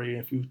story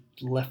if you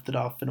left it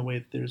off in a way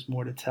that there's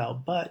more to tell.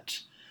 But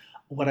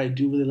what I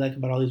do really like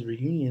about all these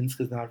reunions,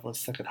 because now everyone's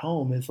stuck at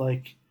home, is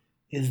like,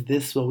 is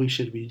this what we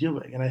should be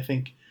doing? And I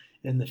think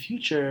in the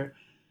future,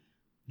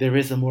 there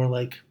is a more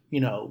like, you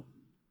know,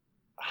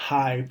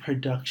 high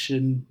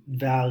production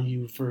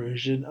value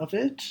version of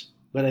it.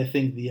 But I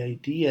think the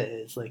idea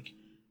is like,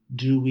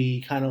 do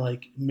we kind of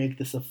like make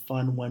this a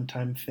fun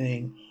one-time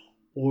thing,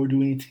 or do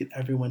we need to get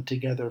everyone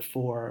together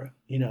for,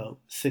 you know,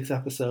 6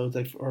 episodes,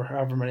 like, or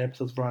however many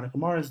episodes Veronica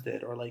Mars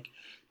did, or like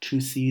 2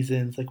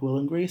 seasons like Will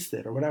and Grace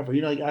did, or whatever?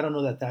 You know, like I don't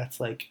know that that's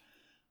like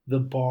the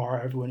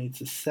bar everyone needs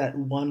to set.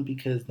 One,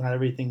 because not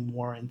everything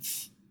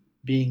warrants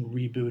being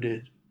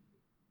rebooted.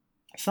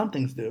 Some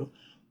things do,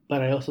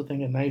 but I also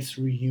think a nice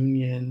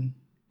reunion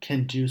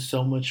can do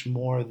so much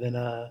more than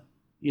a,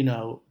 you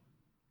know,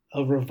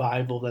 a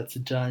revival that's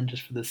done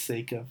just for the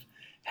sake of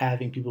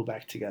having people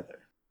back together.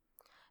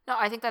 No,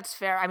 I think that's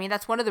fair. I mean,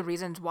 that's one of the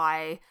reasons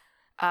why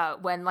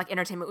when like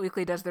Entertainment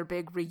Weekly does their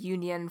big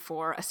reunion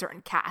for a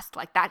certain cast,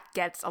 like that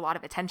gets a lot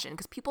of attention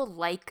because people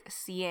like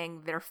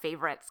seeing their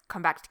favorites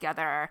come back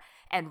together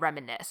and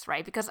reminisce,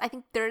 right? Because I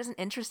think there is an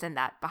interest in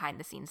that behind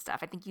the scenes stuff.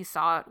 I think you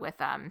saw it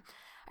with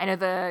I know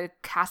the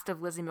cast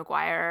of Lizzie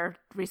McGuire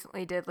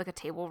recently did like a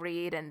table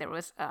read, and there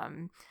was a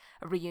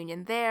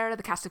reunion there.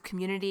 The cast of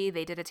Community,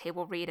 they did a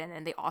table read, and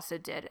then they also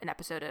did an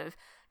episode of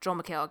Joel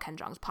McHale, Ken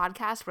Jeong's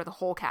podcast, where the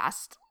whole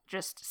cast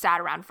just sat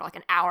around for like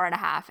an hour and a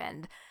half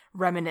and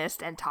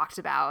reminisced and talked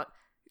about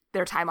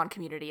their time on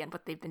Community and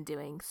what they've been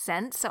doing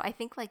since. So I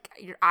think like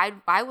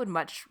I would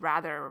much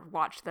rather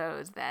watch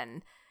those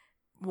than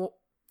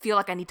feel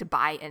like I need to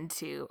buy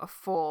into a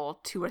full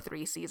 2 or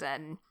 3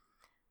 season.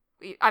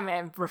 I mean,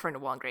 I'm referring to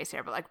Will and Grace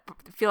here, but like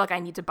feel like I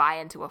need to buy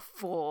into a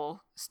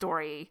full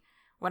story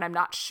when I'm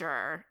not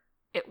sure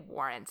it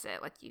warrants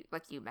it, like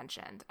you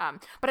mentioned.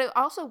 But I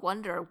also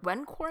wonder,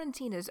 when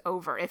quarantine is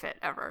over, if it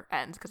ever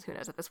ends, because who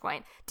knows at this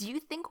point, do you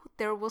think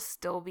there will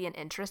still be an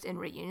interest in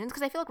reunions?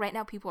 Because I feel like right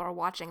now people are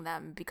watching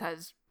them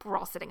because we're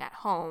all sitting at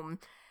home.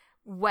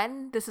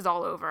 When this is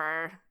all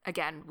over,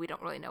 again, we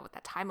don't really know what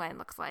that timeline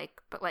looks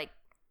like, but like,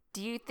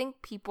 do you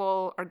think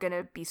people are going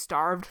to be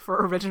starved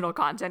for original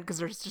content because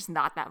there's just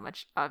not that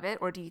much of it?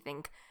 Or do you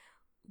think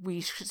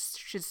we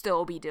should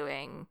still be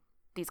doing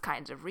these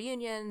kinds of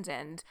reunions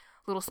and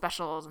little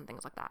specials and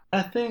things like that?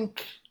 I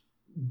think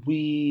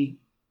we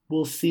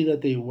will see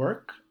that they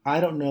work. I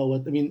don't know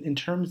what, I mean, in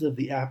terms of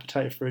the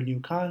appetite for new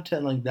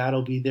content, like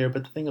that'll be there.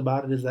 But the thing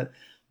about it is that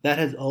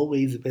has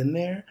always been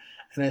there.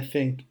 And I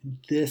think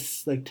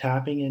this, like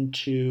tapping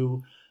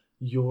into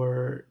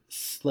your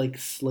like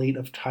slate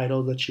of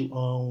titles that you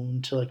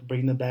own to like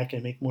bring them back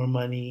and make more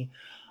money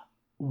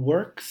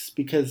works,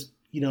 because,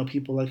 you know,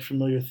 people like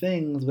familiar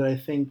things. But I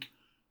think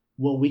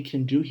what we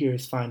can do here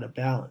is find a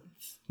balance.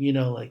 You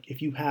know, like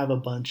if you have a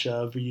bunch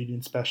of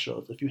reunion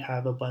specials, if you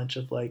have a bunch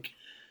of like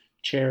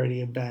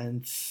charity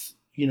events,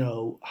 you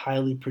know,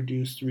 highly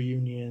produced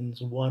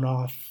reunions,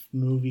 one-off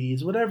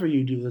movies, whatever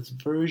you do, there's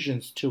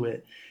versions to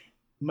it.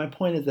 My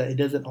point is that it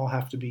doesn't all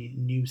have to be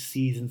new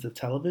seasons of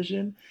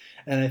television.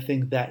 And I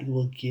think that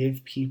will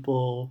give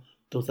people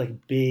those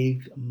like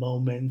big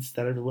moments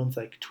that everyone's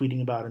like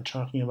tweeting about and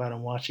talking about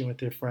and watching with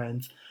their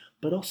friends,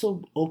 but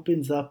also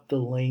opens up the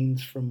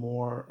lanes for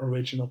more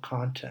original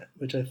content,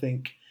 which I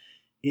think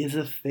is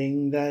a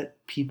thing that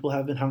people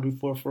have been hungry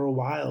for a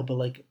while. But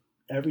like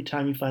every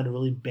time you find a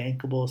really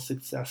bankable,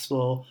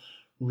 successful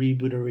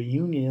reboot or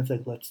reunion, it's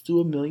like, let's do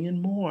a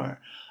million more.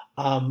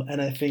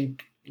 And I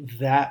think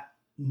that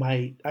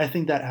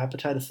that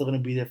appetite is still going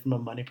to be there from a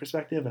money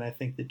perspective. And I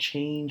think the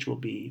change will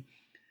be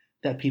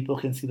that people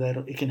can see that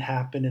it can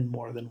happen in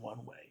more than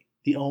one way.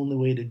 The only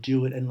way to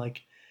do it and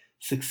like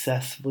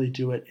successfully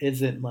do it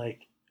isn't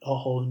like a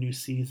whole new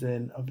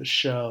season of a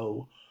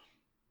show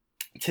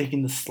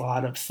taking the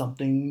slot of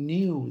something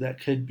new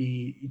that could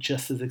be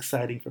just as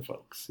exciting for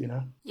folks, you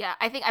know? Yeah,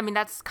 I mean,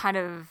 that's kind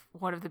of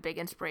one of the big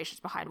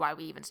inspirations behind why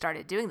we even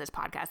started doing this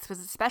podcast, because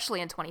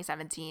especially in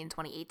 2017,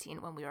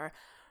 2018, when we were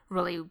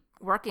really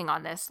working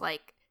on this,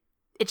 like,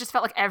 it just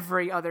felt like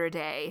every other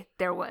day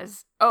there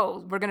was,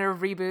 oh, we're going to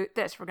reboot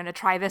this, we're going to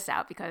try this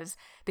out, because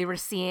they were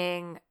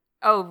seeing,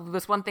 oh,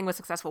 this one thing was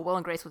successful. Will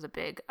and Grace was a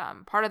big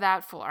part of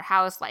that. Fuller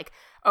House, like,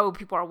 oh,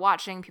 people are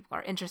watching, people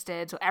are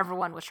interested, so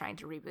everyone was trying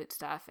to reboot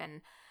stuff.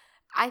 And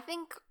I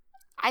think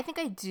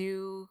I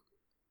do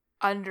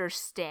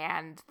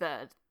understand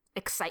the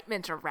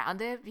excitement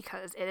around it,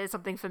 because it is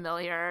something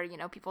familiar. You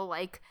know, people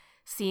like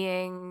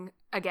seeing,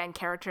 again,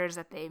 characters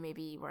that they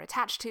maybe were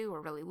attached to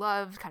or really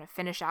loved kind of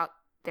finish out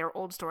their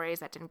old stories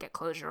that didn't get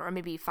closure, or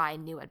maybe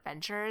find new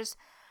adventures.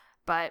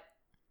 But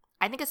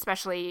I think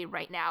especially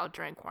right now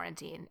during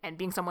quarantine, and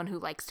being someone who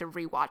likes to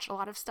rewatch a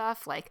lot of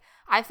stuff, like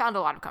I found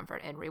a lot of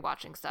comfort in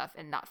rewatching stuff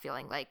and not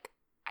feeling like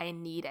I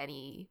need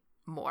any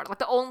more. Like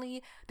the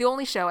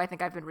only show I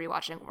think I've been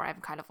rewatching where I'm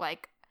kind of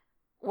like,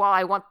 well,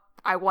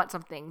 I want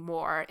something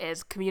more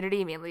is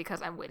Community, mainly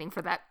because I'm waiting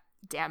for that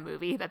damn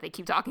movie that they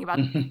keep talking about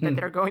that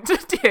they're going to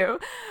do.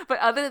 But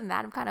other than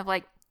that, I'm kind of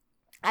like,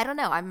 I don't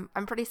know.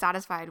 I'm pretty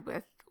satisfied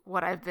with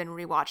what I've been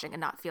rewatching and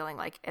not feeling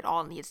like it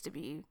all needs to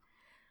be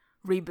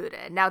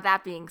rebooted. Now,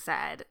 that being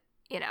said,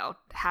 you know,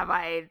 have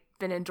I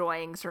been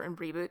enjoying certain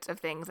reboots of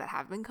things that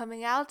have been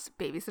coming out?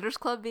 Babysitter's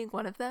Club being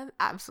one of them,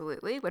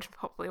 absolutely, which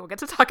hopefully we'll get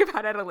to talk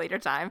about at a later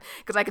time,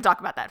 because I could talk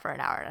about that for an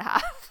hour and a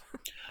half.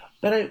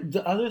 But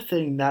the other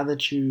thing, now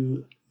that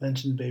you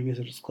mentioned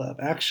Babysitter's Club,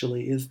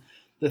 actually, is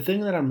the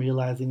thing that I'm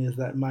realizing is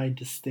that my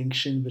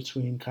distinction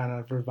between kind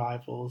of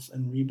revivals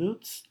and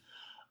reboots,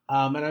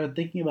 and I've been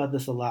thinking about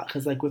this a lot,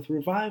 because like with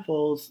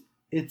revivals,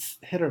 it's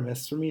hit or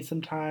miss for me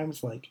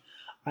sometimes. Like,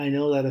 I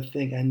know that a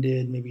thing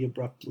ended maybe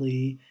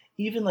abruptly,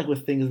 even like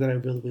with things that I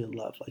really, really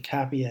love, like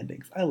Happy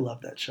Endings. I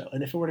love that show.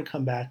 And if it were to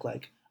come back,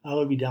 like, I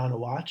would be down to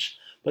watch.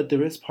 But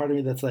there is part of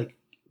me that's like,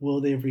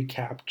 will they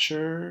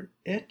recapture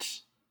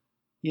it?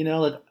 You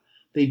know, like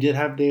they did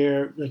have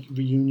their like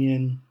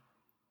reunion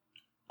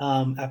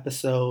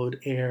episode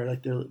air,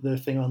 like their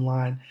thing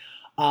online.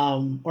 Or I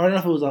don't know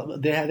if it was,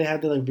 they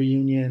had the like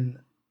reunion,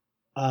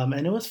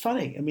 and it was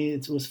funny. I mean,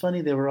 it was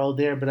funny. They were all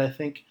there, but I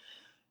think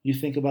you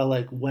think about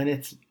like when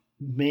it's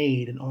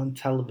made and on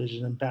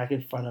television and back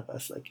in front of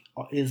us, like,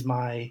 is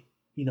my,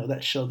 you know,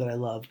 that show that I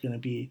love going to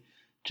be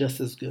just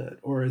as good,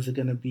 or is it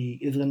going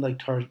to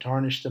like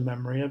tarnish the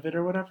memory of it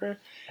or whatever?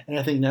 And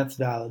I think that's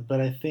valid.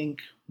 But I think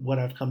what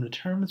I've come to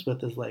terms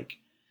with is like,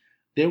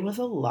 there was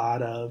a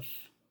lot of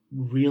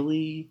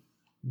really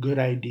good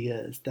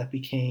ideas that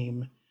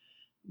became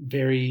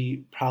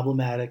very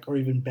problematic or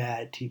even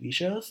bad TV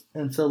shows.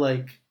 And so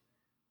like,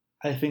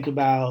 I think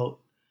about,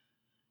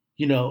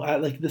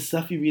 like the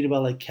stuff you read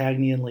about like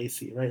Cagney and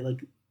Lacey, right?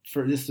 Like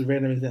for this is a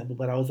random example,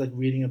 but I was like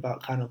reading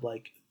about kind of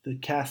like the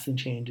casting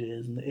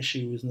changes and the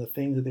issues and the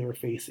things that they were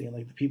facing and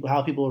like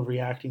how people were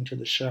reacting to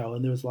the show.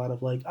 And there was a lot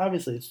of like,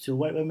 obviously it's two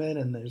white women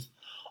and there's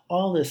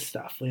all this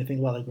stuff. When you think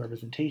about like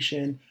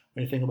representation,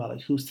 when you think about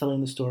like who's telling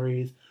the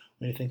stories,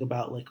 when you think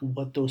about like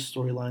what those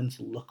storylines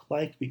look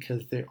like,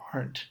 because the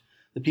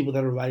people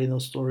that are writing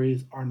those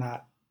stories are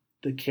not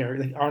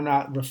are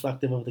not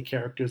reflective of the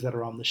characters that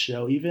are on the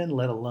show, even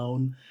let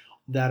alone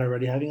that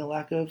already having a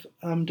lack of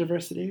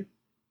diversity.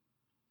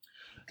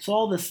 So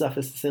all this stuff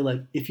is to say,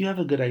 like, if you have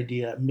a good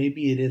idea,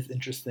 maybe it is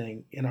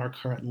interesting in our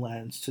current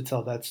lens to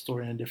tell that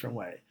story in a different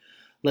way.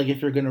 Like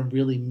if you're going to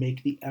really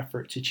make the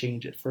effort to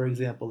change it. For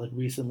example, like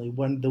recently,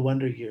 when The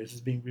Wonder Years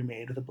is being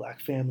remade with a black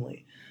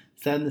family,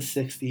 set in the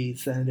 '60s,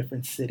 set in a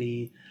different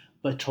city,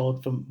 but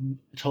told from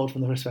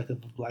the perspective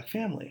of a black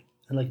family.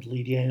 And like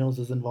Lee Daniels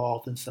is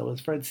involved, and so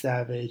is Fred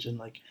Savage, and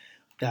like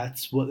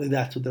that's what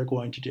they're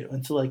going to do.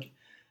 And so like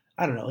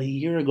I don't know, a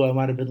year ago I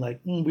might have been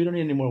like, we don't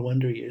need any more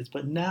Wonder Years,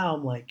 but now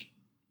I'm like,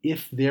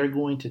 if they're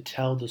going to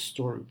tell the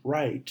story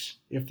right,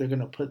 if they're going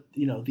to put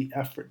the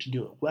effort to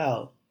do it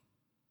well,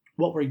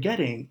 what we're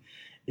getting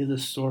is a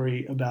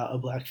story about a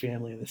black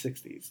family in the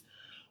 '60s,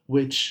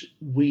 which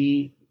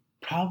we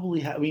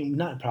probably have. I mean,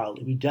 not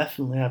probably. We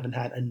definitely haven't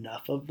had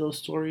enough of those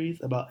stories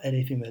about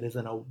anything that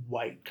isn't a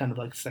white kind of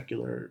like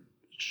secular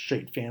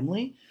straight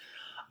family.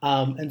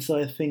 And so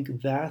I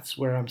think that's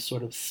where I'm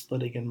sort of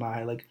splitting in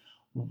my like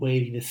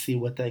waiting to see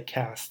what that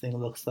casting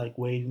looks like,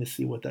 waiting to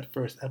see what that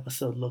first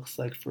episode looks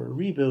like for a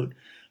reboot,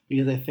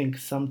 because I think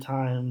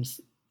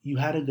sometimes you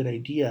had a good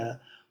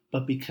idea,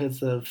 but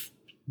because of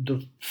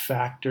the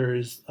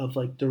factors of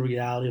like the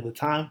reality of the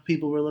time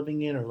people were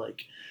living in, or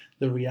like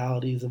the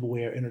realities of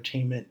where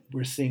entertainment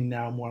we're seeing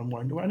now more and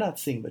more, and we're not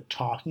seeing but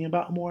talking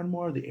about more and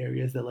more the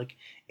areas that like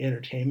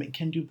entertainment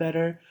can do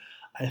better.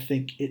 I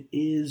think it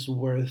is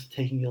worth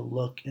taking a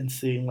look and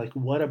seeing like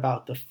what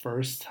about the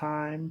first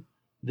time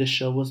this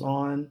show was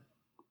on,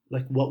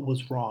 like what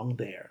was wrong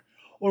there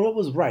or what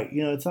was right.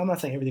 I'm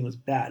not saying everything was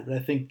bad, but I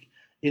think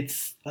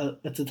it's a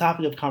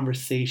topic of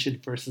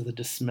conversation versus a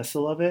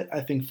dismissal of it,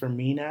 I think, for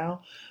me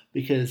now,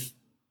 because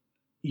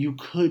you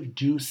could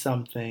do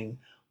something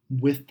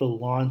with the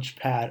launch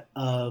pad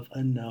of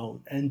a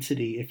known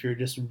entity if you're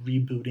just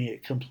rebooting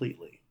it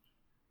completely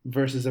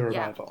versus a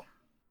revival.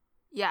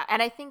 Yeah,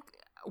 and I think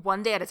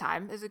One Day at a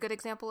Time is a good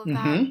example of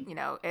that.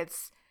 Mm-hmm.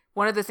 It's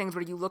one of those things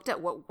where you looked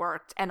at what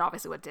worked and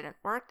obviously what didn't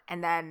work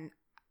and then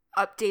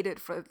updated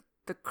for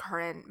the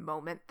current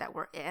moment that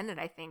we're in. And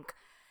I think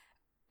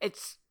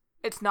it's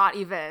not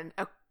even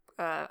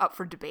up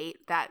for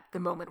debate that the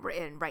moment we're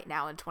in right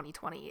now in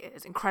 2020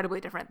 is incredibly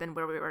different than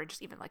where we were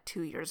just even like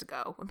 2 years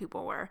ago when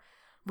people were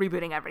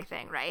rebooting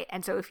everything, right?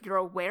 And so if you're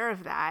aware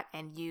of that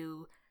and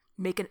you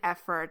make an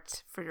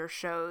effort for your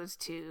shows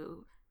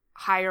to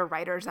hire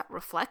writers that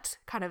reflect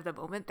kind of the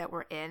moment that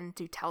we're in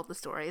to tell the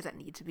stories that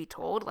need to be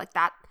told, like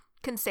that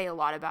can say a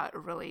lot about a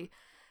really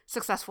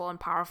successful and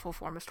powerful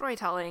form of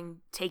storytelling,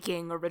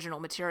 taking original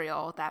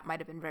material that might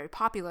have been very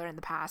popular in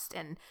the past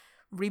and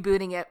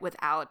rebooting it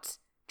without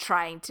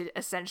trying to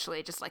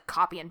essentially just like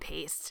copy and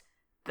paste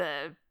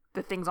the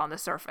things on the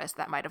surface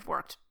that might have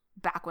worked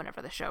back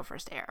whenever the show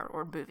first aired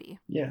or movie.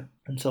 Yeah.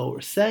 And so what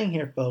we're saying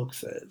here,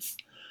 folks, is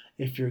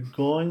if you're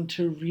going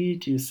to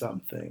redo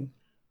something,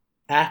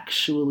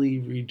 actually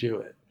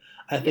redo it.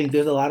 I think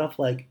there's a lot of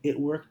like, it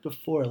worked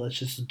before, let's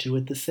just do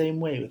it the same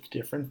way with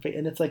different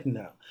and it's like,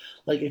 no.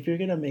 Like if you're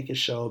going to make a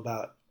show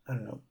about, I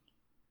don't know,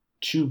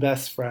 two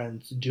best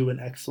friends doing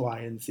X, Y,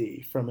 and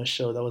Z from a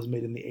show that was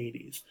made in the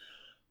 80s,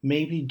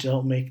 maybe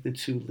don't make the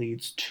two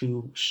leads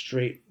two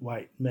straight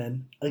white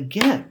men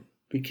again,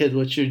 because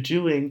what you're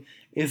doing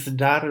is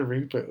not a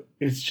reboot.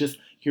 It's just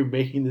you're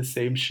making the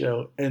same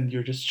show and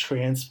you're just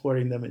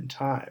transporting them in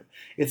time.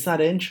 It's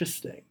not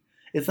interesting.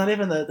 It's not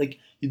even that, like,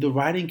 the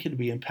writing could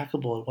be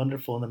impeccable and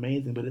wonderful and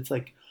amazing, but it's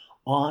like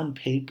on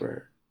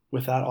paper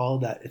without all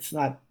that, it's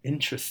not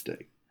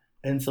interesting.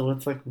 And so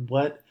it's like,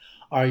 what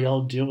are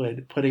y'all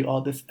doing? Putting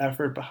all this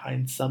effort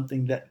behind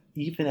something that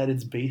even at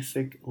its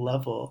basic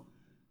level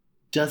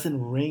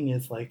doesn't ring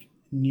as like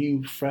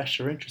new, fresh,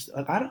 or interesting.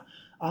 Like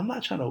I'm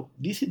not trying to,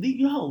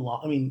 you know how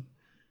long, I mean,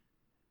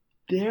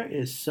 there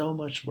is so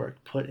much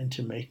work put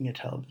into making a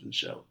television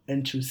show,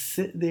 and to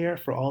sit there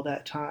for all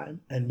that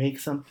time and make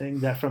something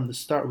that from the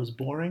start was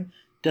boring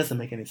doesn't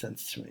make any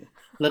sense to me.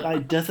 Like,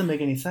 it doesn't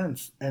make any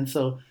sense. And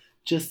so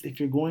just if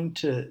you're going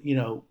to,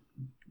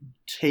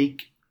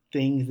 take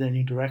things in a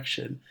new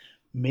direction,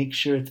 make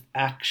sure it's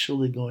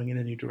actually going in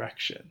a new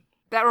direction.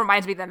 That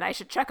reminds me that I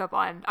should check up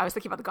on, I was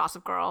thinking about the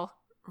Gossip Girl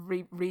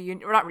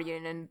reunion, or not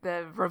reunion,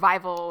 the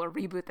revival or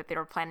reboot that they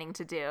were planning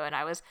to do. And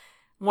I was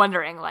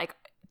wondering, like,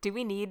 do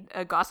we need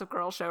a Gossip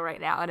Girl show right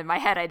now? And in my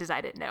head, I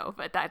decided no,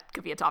 but that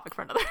could be a topic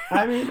for another.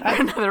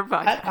 Another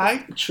podcast.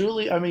 I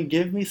truly,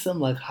 give me some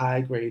like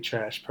high grade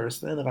trash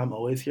personally. Like I'm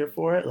always here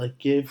for it. Like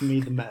give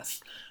me the mess.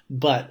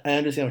 But I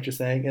understand what you're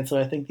saying, and so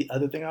I think the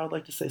other thing I would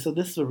like to say. So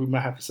this is what we might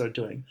have to start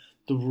doing.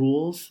 The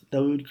rules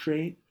that we would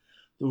create,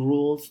 the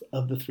rules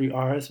of the three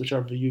R's, which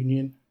are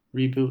reunion,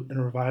 reboot,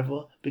 and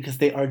revival, because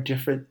they are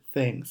different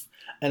things.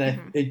 And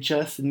I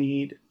just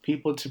need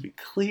people to be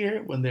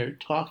clear when they're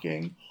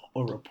talking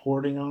or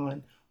reporting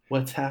on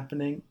what's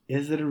happening.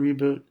 Is it a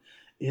reboot?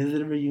 Is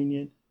it a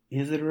reunion?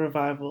 Is it a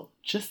revival?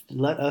 Just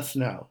let us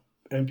know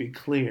and be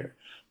clear,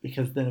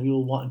 because then we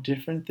will want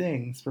different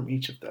things from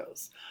each of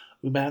those.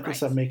 We might have to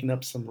start making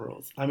up some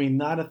rules. I mean,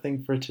 not a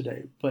thing for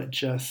today, but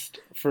just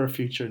for a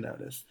future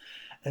notice.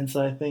 And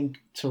so I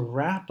think to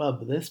wrap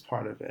up this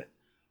part of it,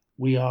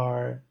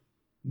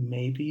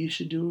 maybe you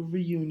should do a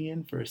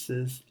reunion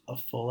versus a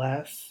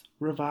full-ass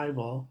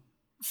revival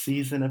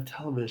season of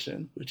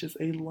television, which is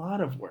a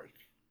lot of work.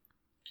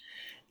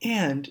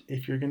 And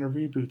if you're going to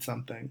reboot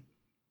something,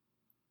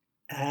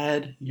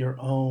 add your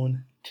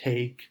own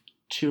take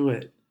to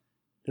it.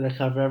 Did I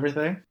cover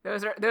everything?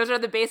 Those are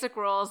the basic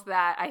rules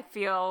that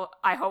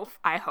I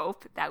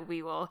hope that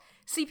we will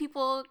see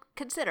people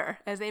consider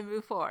as they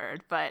move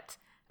forward. But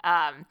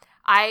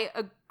I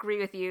agree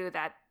with you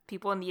that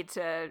people need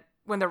to,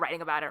 when they're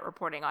writing about it,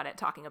 reporting on it,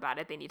 talking about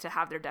it, they need to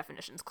have their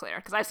definitions clear.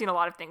 Because I've seen a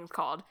lot of things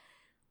called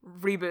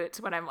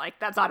reboots when I'm like,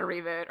 that's not a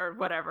reboot or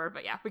whatever.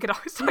 But yeah, we could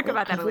always talk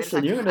about that later.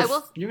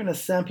 You're gonna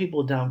send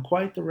people down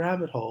quite the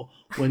rabbit hole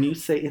when you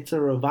say it's a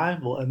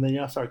revival, and then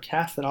y'all start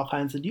casting all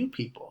kinds of new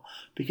people,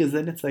 because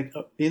then it's like,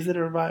 oh, is it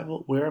a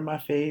revival? Where are my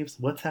faves?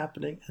 What's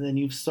happening? And then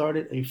you've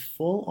started a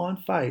full-on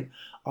fight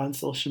on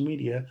social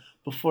media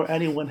before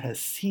anyone has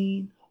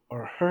seen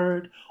or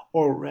heard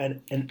or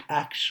read an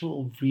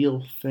actual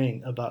real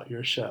thing about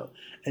your show.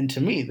 And to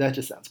me, that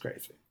just sounds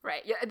crazy.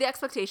 Right. Yeah, the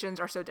expectations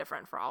are so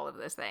different for all of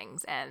those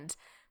things, and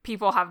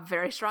people have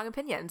very strong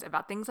opinions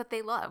about things that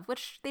they love,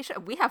 which they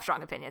should. We have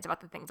strong opinions about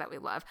the things that we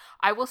love.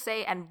 I will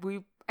say, and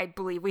I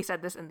believe we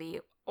said this in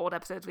the old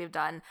episodes we've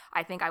done,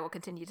 I think I will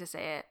continue to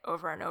say it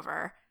over and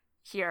over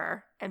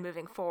here and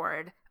moving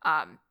forward.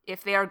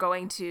 If they are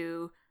going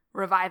to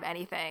revive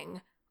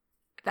anything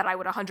that I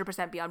would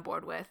 100% be on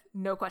board with,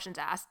 no questions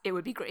asked, it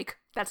would be Greek.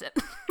 That's it.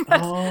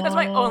 That's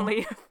my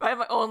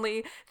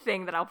only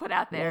thing that I'll put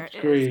out there.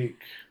 That's Greek.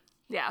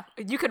 Yeah,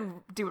 you can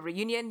do a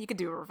reunion, you can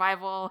do a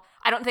revival.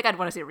 I don't think I'd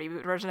want to see a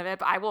reboot version of it,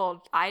 but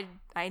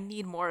I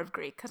need more of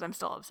Greek because I'm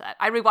still upset.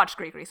 I rewatched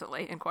Greek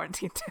recently in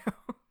quarantine too.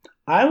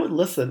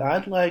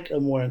 I'd like a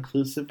more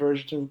inclusive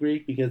version of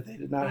Greek, because they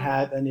did not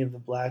have any of the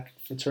black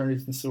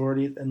fraternities and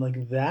sororities, and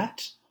like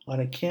that on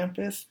a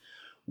campus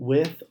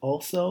with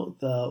also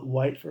the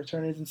white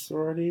fraternities and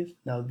sororities.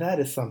 Now that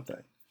is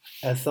something.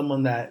 As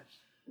someone that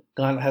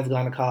has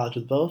gone to college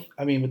with both,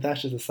 I mean, but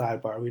that's just a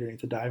sidebar we don't need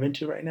to dive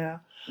into right now.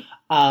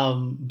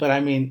 But I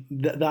mean,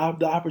 the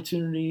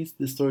opportunities,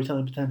 the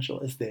storytelling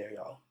potential is there,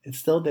 y'all. It's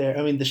still there.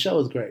 I mean, the show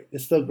is great.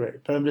 It's still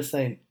great. But I'm just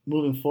saying,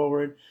 moving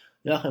forward,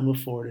 y'all can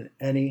move forward in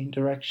any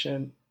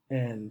direction,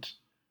 and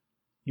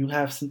you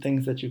have some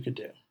things that you could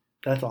do.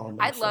 That's all I'm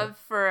going to say. I'd love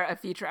for a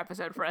future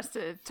episode for us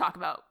to talk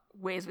about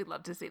ways we'd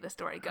love to see the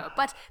story go.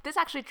 But this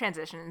actually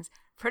transitions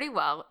pretty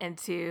well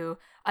into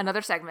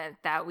another segment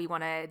that we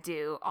want to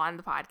do on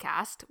the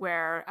podcast,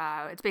 where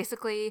it's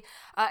basically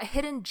a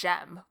hidden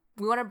gem.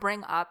 We want to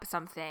bring up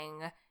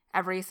something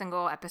every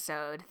single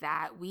episode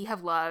that we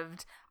have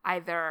loved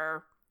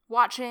either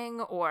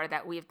watching or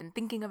that we have been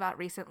thinking about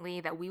recently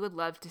that we would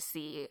love to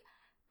see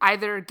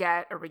either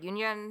get a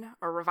reunion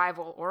or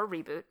revival or a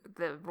reboot.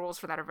 The rules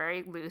for that are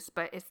very loose,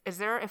 but is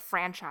there a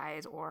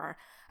franchise or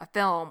a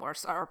film or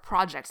a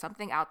project,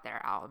 something out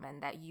there, Alvin,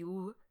 that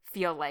you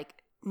feel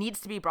like needs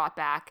to be brought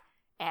back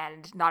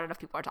and not enough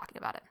people are talking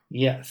about it?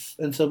 Yes.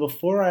 And so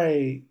before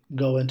I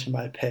go into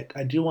my pick,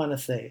 I do want to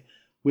say,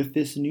 with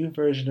this new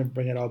version of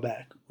Bring It All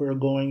Back, we're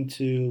going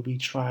to be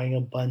trying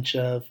a bunch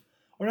of,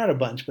 or not a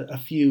bunch, but a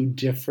few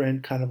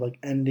different kind of like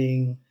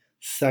ending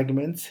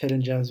segments,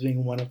 Hidden Gems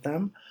being one of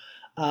them.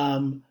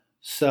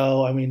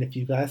 So, I mean, if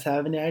you guys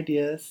have any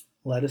ideas,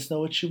 let us know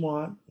what you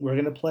want. We're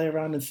going to play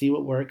around and see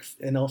what works.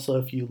 And also,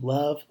 if you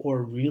love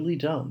or really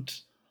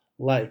don't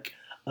like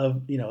a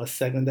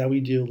segment that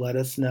we do, let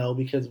us know,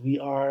 because we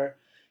are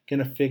going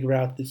to figure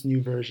out this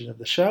new version of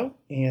the show.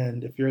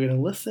 And if you're going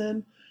to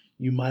listen,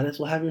 you might as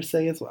well have your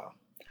say as well.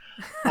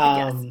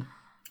 Yes.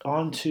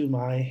 On to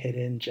my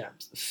hidden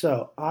gems.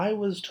 So I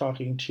was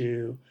talking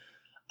to,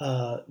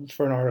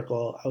 for an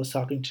article, I was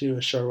talking to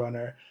a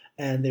showrunner,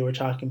 and they were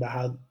talking about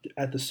how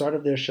at the start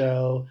of their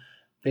show,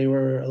 the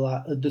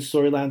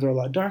storylines were a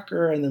lot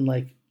darker, and then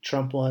like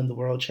Trump won, the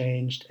world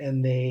changed,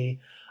 and they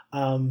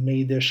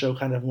made their show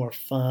kind of more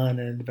fun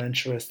and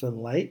adventurous and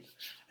light.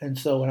 And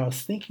so when I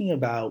was thinking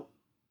about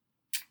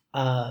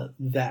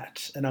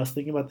that, and I was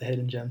thinking about the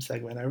Hidden Gem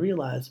segment, I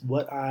realized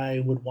what I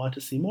would want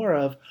to see more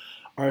of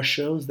are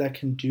shows that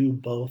can do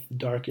both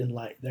dark and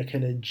light, that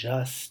can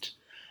adjust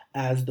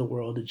as the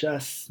world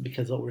adjusts,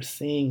 because what we're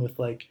seeing with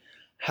like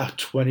how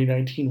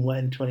 2019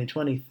 went in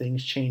 2020,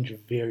 things change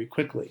very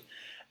quickly.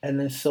 And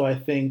then, so I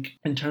think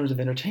in terms of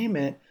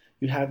entertainment,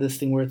 you have this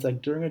thing where it's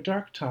like during a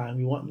dark time,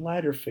 we want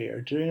lighter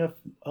fare. During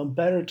a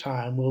better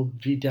time, we'll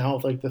be down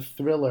with like the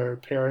thriller,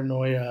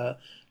 paranoia,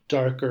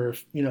 darker,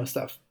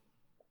 stuff.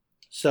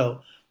 So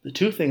The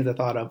two things I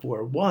thought of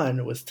were,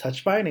 one was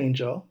Touched by an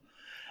Angel,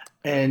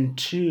 and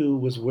two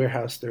was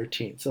Warehouse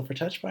 13. So for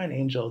Touched by an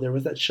Angel, there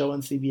was that show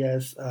on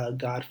CBS,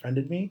 God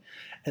Friended Me,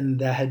 and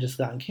that had just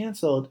gotten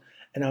canceled.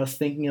 And I was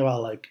thinking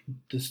about like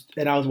this,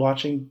 and I was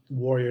watching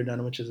Warrior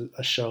Nun, which is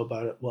a show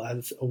about, well,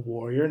 as a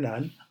warrior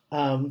nun.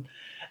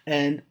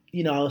 And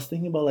I was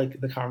thinking about like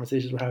the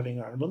conversations we're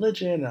having on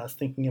religion, and I was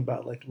thinking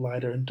about like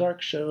lighter and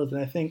dark shows,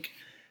 and I think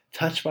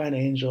Touched by an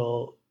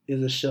Angel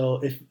is a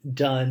show, if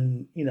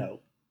done,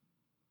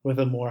 with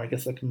a more, I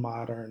guess, like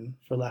modern,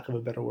 for lack of a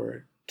better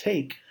word,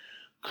 take,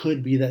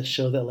 could be that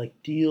show that like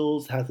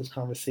has those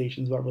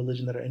conversations about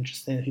religion that are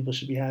interesting that people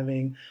should be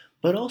having,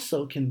 but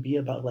also can be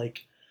about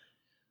like,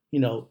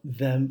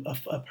 them,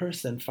 a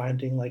person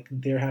finding like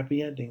their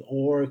happy ending,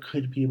 or it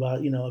could be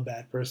about, a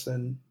bad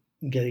person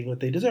getting what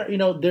they deserve.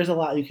 There's a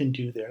lot you can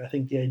do there. And I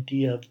think the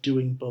idea of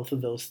doing both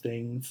of those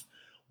things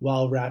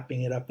while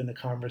wrapping it up in a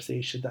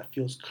conversation that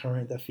feels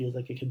current, that feels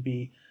like it could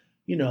be,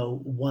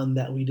 one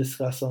that we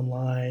discuss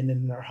online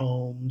and in our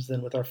homes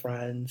and with our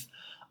friends,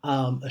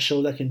 a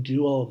show that can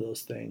do all of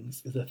those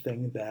things is a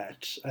thing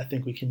that I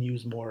think we can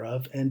use more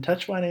of. And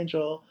Touched by an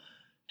Angel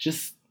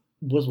just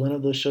was one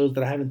of those shows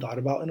that I haven't thought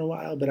about in a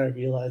while, but I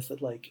realized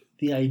that like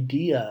the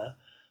idea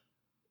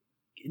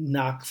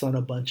knocks on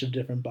a bunch of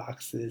different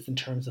boxes in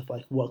terms of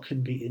like what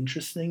could be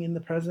interesting in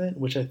the present,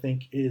 which I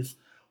think is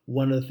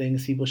one of the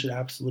things people should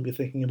absolutely be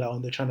thinking about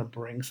when they're trying to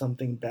bring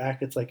something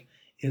back. It's like,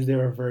 is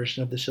there a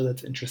version of the show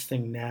that's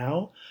interesting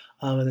now,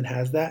 and then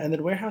has that? And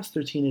then Warehouse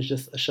 13 is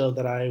just a show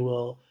that I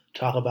will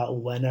talk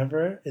about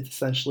whenever. It's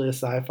essentially a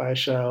sci-fi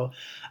show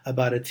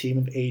about a team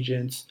of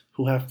agents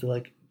who have to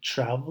like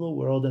travel the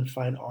world and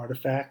find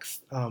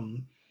artifacts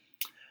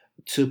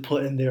to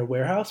put in their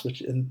warehouse,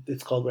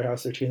 it's called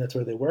Warehouse 13. That's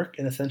where they work.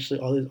 And essentially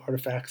all these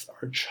artifacts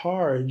are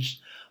charged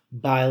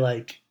by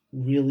like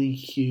really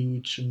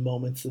huge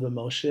moments of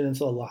emotion. And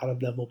so a lot of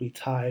them will be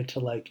tied to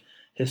like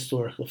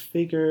historical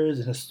figures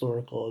and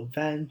historical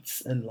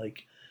events and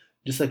like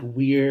just like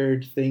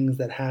weird things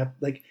that have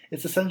like,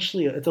 it's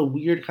a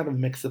weird kind of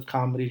mix of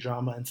comedy,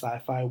 drama, and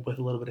sci-fi with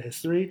a little bit of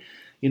history.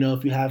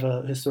 If you have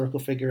a historical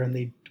figure and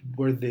they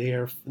were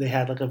there, they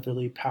had like a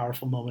really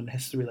powerful moment in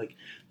history, like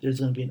there's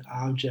going to be an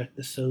object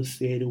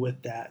associated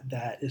with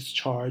that is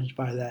charged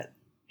by that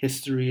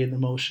history and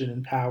emotion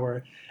and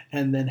power,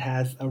 and then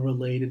has a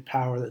related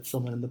power that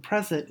someone in the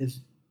present is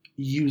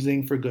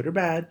using for good or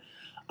bad,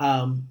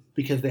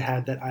 because they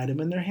had that item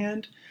in their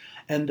hand.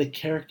 And the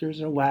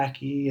characters are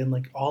wacky, and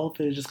like all of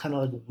it is just kind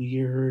of like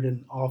weird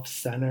and off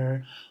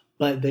center,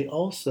 but they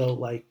also,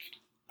 like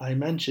I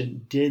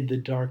mentioned, did the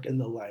dark and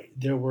the light.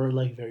 There were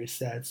like very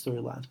sad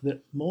storylines,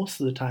 but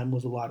most of the time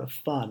was a lot of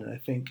fun. And I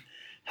think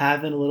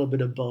having a little bit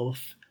of both,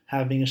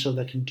 having a show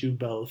that can do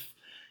both,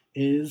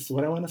 is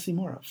what I want to see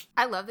more of.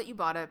 I love that you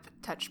brought up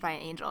Touched by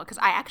an Angel, because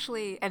I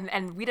actually,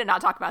 and we did not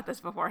talk about this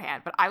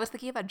beforehand, but I was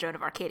thinking about Joan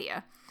of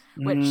Arcadia,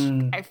 which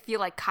I feel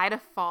like kind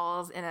of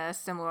falls in a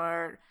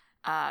similar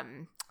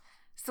kind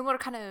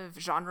of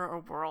genre or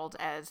world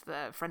as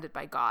the Friended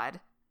by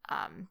God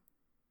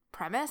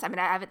premise. I mean,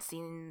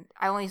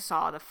 I only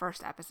saw the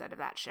first episode of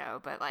that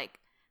show, but like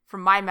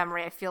from my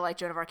memory, I feel like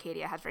Joan of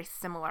Arcadia has very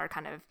similar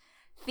kind of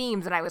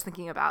themes, and I was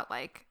thinking about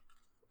like,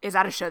 is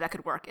that a show that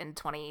could work in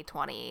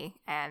 2020?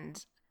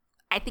 And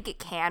I think it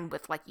can,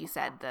 with, like you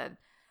said, the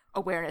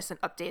awareness and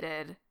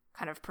updated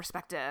kind of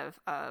perspective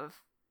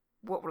of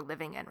what we're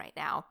living in right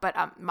now.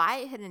 But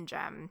my hidden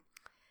gem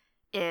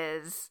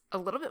is a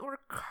little bit more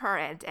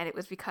current, and it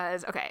was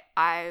because, okay,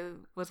 I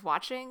was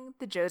watching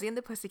the Josie and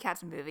the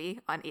Pussycats movie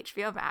on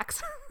HBO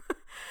Max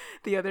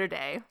the other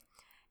day.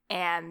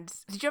 And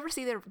did you ever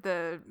see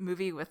the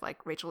movie with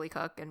like Rachel Lee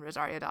Cook and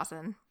Rosario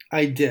Dawson?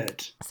 I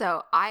did.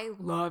 So I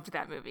loved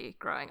that movie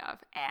growing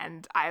up,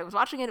 and I was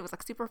watching it. It was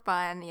like super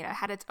fun. It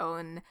had its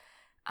own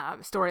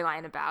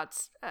storyline about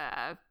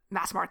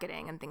mass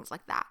marketing and things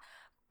like that.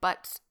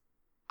 But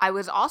I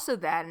was also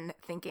then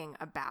thinking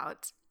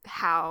about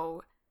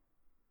how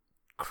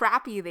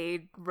crappy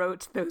they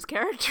wrote those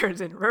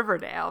characters in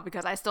Riverdale,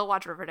 because I still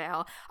watch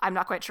Riverdale. I'm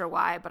not quite sure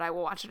why, but I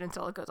will watch it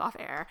until it goes off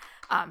air.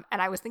 And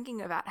I was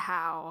thinking about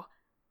how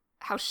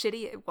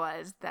shitty it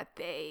was that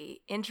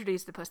they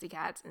introduced the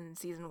Pussycats in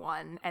season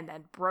 1 and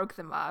then broke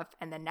them up,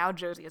 and then now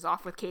Josie is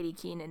off with Katie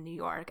Keene in New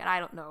York, and I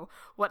don't know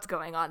what's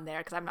going on there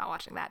because I'm not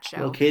watching that show.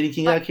 Well, Katie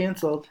Keene got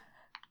canceled.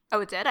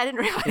 Oh, it did? I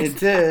didn't realize it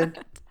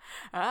did.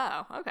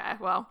 Oh, okay.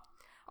 Well,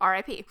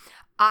 R.I.P.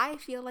 I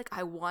feel like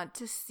I want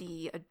to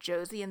see a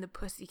Josie and the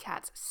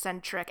Pussycats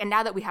centric, and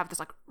now that we have this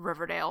like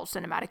Riverdale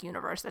cinematic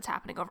universe that's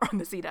happening over on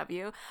the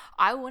CW,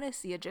 I want to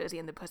see a Josie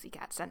and the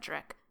Pussycat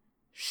centric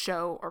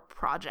show or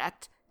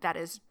project that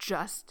is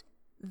just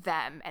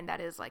them, and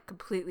that is like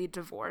completely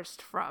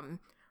divorced from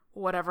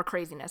whatever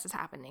craziness is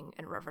happening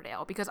in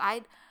Riverdale. Because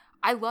I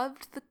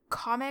loved the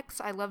comics,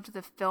 I loved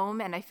the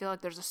film, and I feel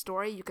like there's a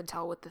story you can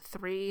tell with the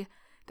 3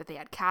 that they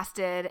had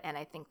casted, and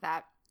I think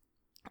that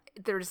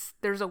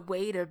there's a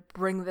way to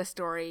bring the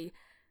story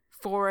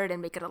forward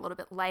and make it a little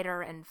bit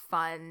lighter and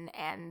fun,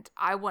 and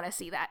I want to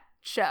see that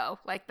show.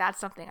 Like, that's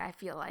something I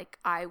feel like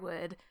I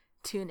would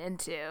tune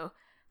into.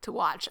 to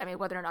watch. I mean,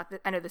 whether or not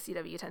I know the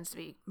CW tends to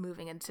be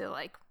moving into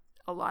like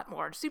a lot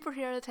more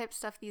superhero type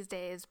stuff these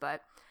days,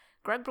 but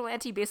Greg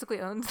Berlanti basically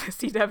owns the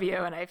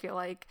CW, and I feel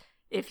like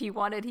if he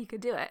wanted, he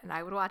could do it, and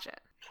I would watch it.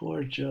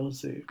 Poor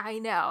Josie. I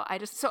know.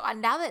 So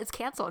now that it's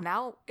canceled,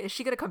 now is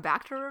she going to come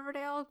back to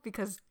Riverdale?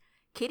 Because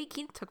Katie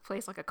Keene took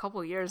place like a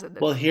couple years in the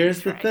Well, here's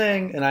the future,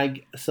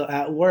 thing, so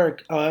at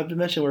work, I have to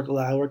mention work a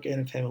lot. I work at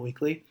Entertainment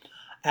Weekly.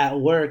 At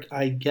work,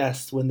 I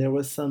guessed when there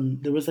was some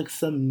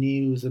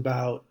news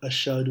about a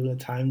show doing a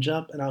time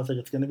jump, and I was like,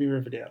 it's going to be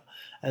Riverdale.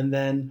 And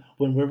then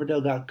when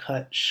Riverdale got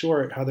cut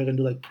short, how they're going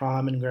to do like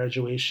prom and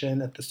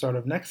graduation at the start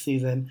of next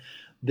season,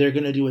 they're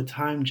going to do a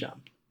time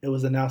jump. It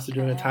was announced they're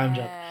doing a time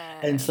jump.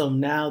 And so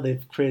now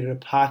they've created a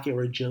pocket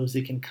where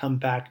Josie can come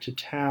back to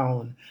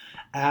town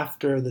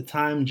after the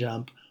time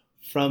jump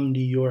from New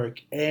York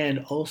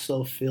and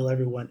also fill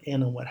everyone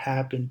in on what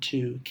happened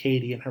to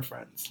Katie and her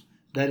friends.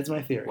 That is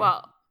my theory.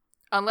 Well,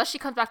 unless she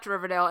comes back to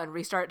Riverdale and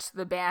restarts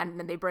the band and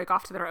then they break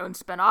off to their own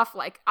spinoff,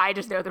 like, I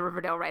just know the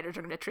Riverdale writers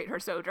are going to treat her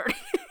so dirty.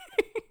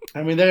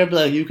 I mean, they're going to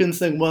be like, you can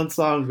sing one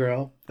song,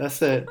 girl.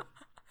 That's it.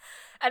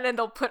 And then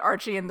they'll put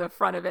Archie in the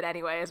front of it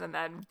anyways, and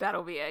then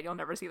that'll be it. You'll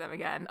never see them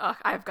again. Ugh,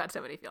 I've got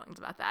so many feelings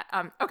about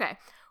that. Okay,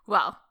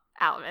 well,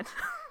 Alamin.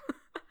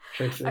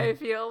 Tracy. I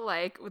feel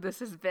like this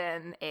has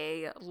been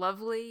a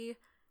lovely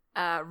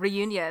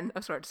reunion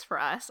of sorts for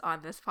us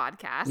on this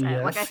podcast. And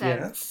Yes, like I said,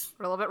 yes.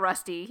 we're a little bit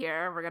rusty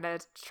here. We're going to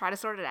try to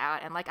sort it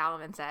out. And like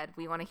Alamin said,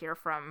 we want to hear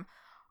from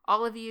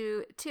all of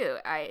you too.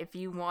 If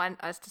you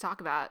want us to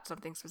talk about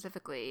something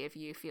specifically, if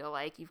you feel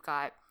like you've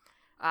got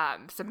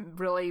some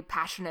really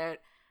passionate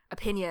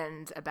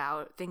opinions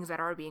about things that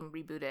are being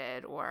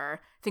rebooted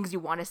or things you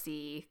want to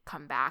see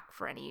come back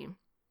for any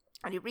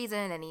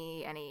reason,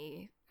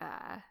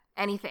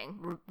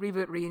 anything,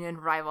 reboot, reunion,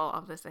 revival,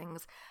 all those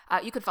things,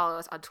 you could follow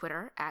us on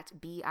Twitter at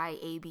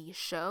BIAB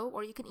Show,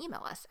 or you can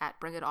email us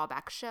at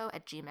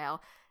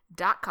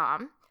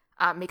bringitallbackshow@gmail.com.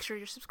 Make sure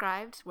you're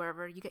subscribed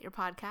wherever you get your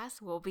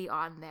podcasts. We'll be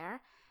on there.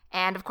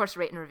 And of course,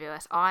 rate and review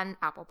us on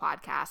Apple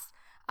Podcasts.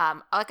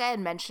 Like I had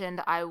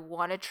mentioned, I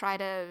want to try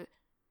to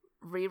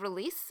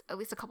re-release at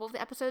least a couple of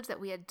the episodes that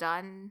we had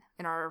done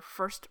in our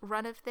first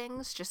run of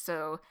things, just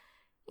so,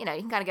 you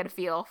can kind of get a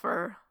feel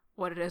for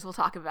what it is we'll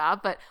talk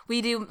about. But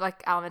we do,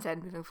 like Alamin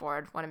said, moving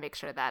forward, want to make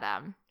sure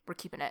that we're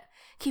keeping it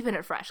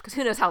fresh, because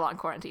who knows how long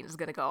quarantine is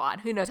going to go on.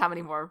 Who knows how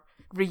many more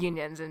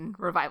reunions and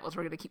revivals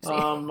we're going to keep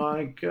seeing. Oh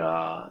my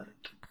God.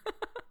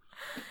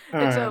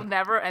 It's a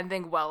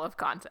never-ending well of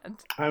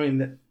content. I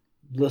mean,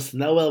 listen,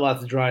 that well about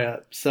to dry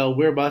up. So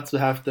we're about to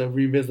have to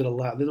revisit a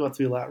lot. There's about to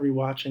be a lot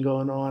rewatching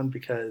going on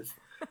because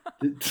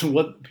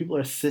what people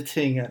are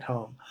sitting at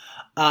home.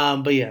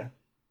 But yeah,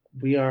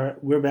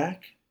 we're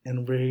back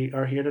and we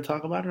are here to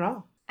talk about it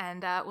all.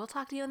 And we'll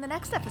talk to you in the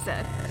next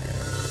episode.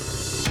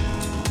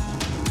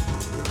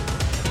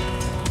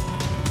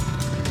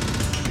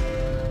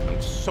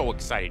 I'm so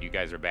excited you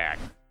guys are back.